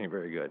not looking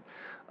very good.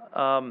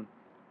 I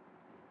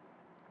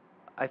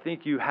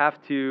think you have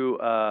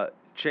to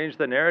change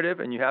the narrative,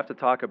 and you have to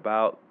talk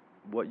about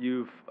what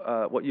you've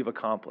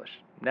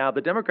accomplished. Now,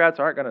 the Democrats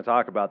aren't going to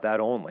talk about that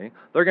only.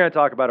 They're going to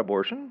talk about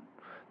abortion.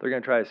 They're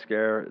going to try to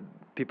scare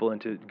people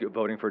into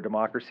voting for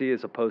democracy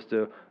as opposed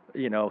to,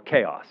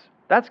 chaos.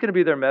 That's going to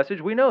be their message.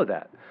 We know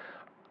that.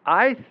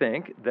 I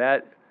think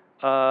that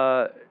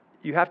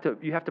you have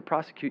to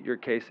prosecute your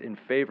case in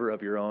favor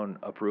of your own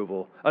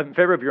approval, in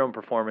favor of your own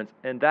performance,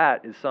 and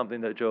that is something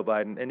that Joe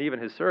Biden and even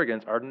his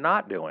surrogates are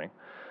not doing.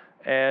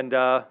 And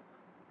I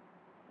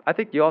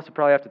think you also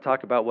probably have to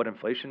talk about what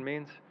inflation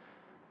means.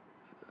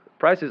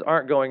 Prices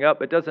aren't going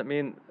up. It doesn't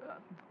mean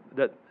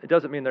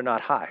they're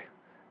not high,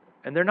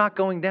 and they're not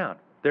going down.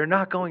 They're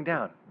not going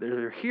down.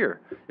 They're here.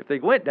 If they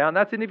went down,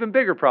 that's an even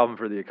bigger problem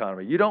for the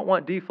economy. You don't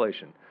want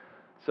deflation.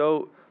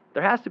 So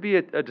there has to be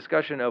a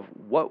discussion of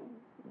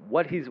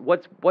why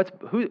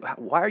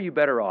are you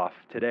better off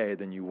today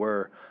than you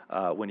were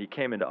when you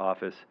came into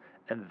office,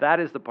 and that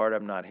is the part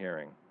I'm not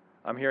hearing.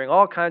 I'm hearing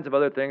all kinds of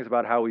other things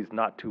about how he's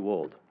not too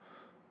old,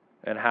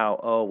 and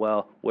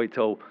how wait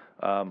till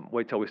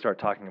we start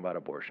talking about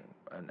abortion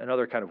and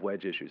other kind of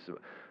wedge issues. So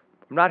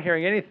I'm not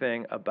hearing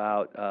anything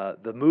about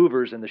the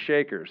movers and the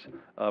shakers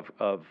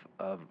of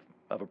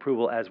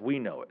approval as we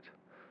know it.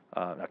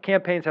 Now,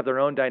 campaigns have their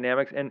own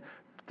dynamics, and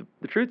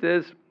the truth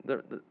is,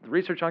 the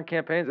research on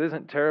campaigns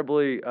isn't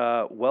terribly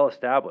well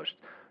established.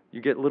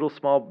 You get little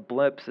small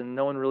blips, and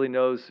no one really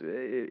knows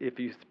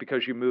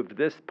because you moved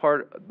this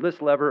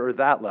lever or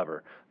that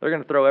lever. They're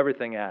going to throw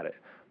everything at it.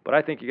 But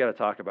I think you got to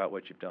talk about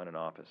what you've done in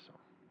office. So.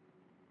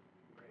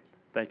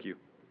 Thank you.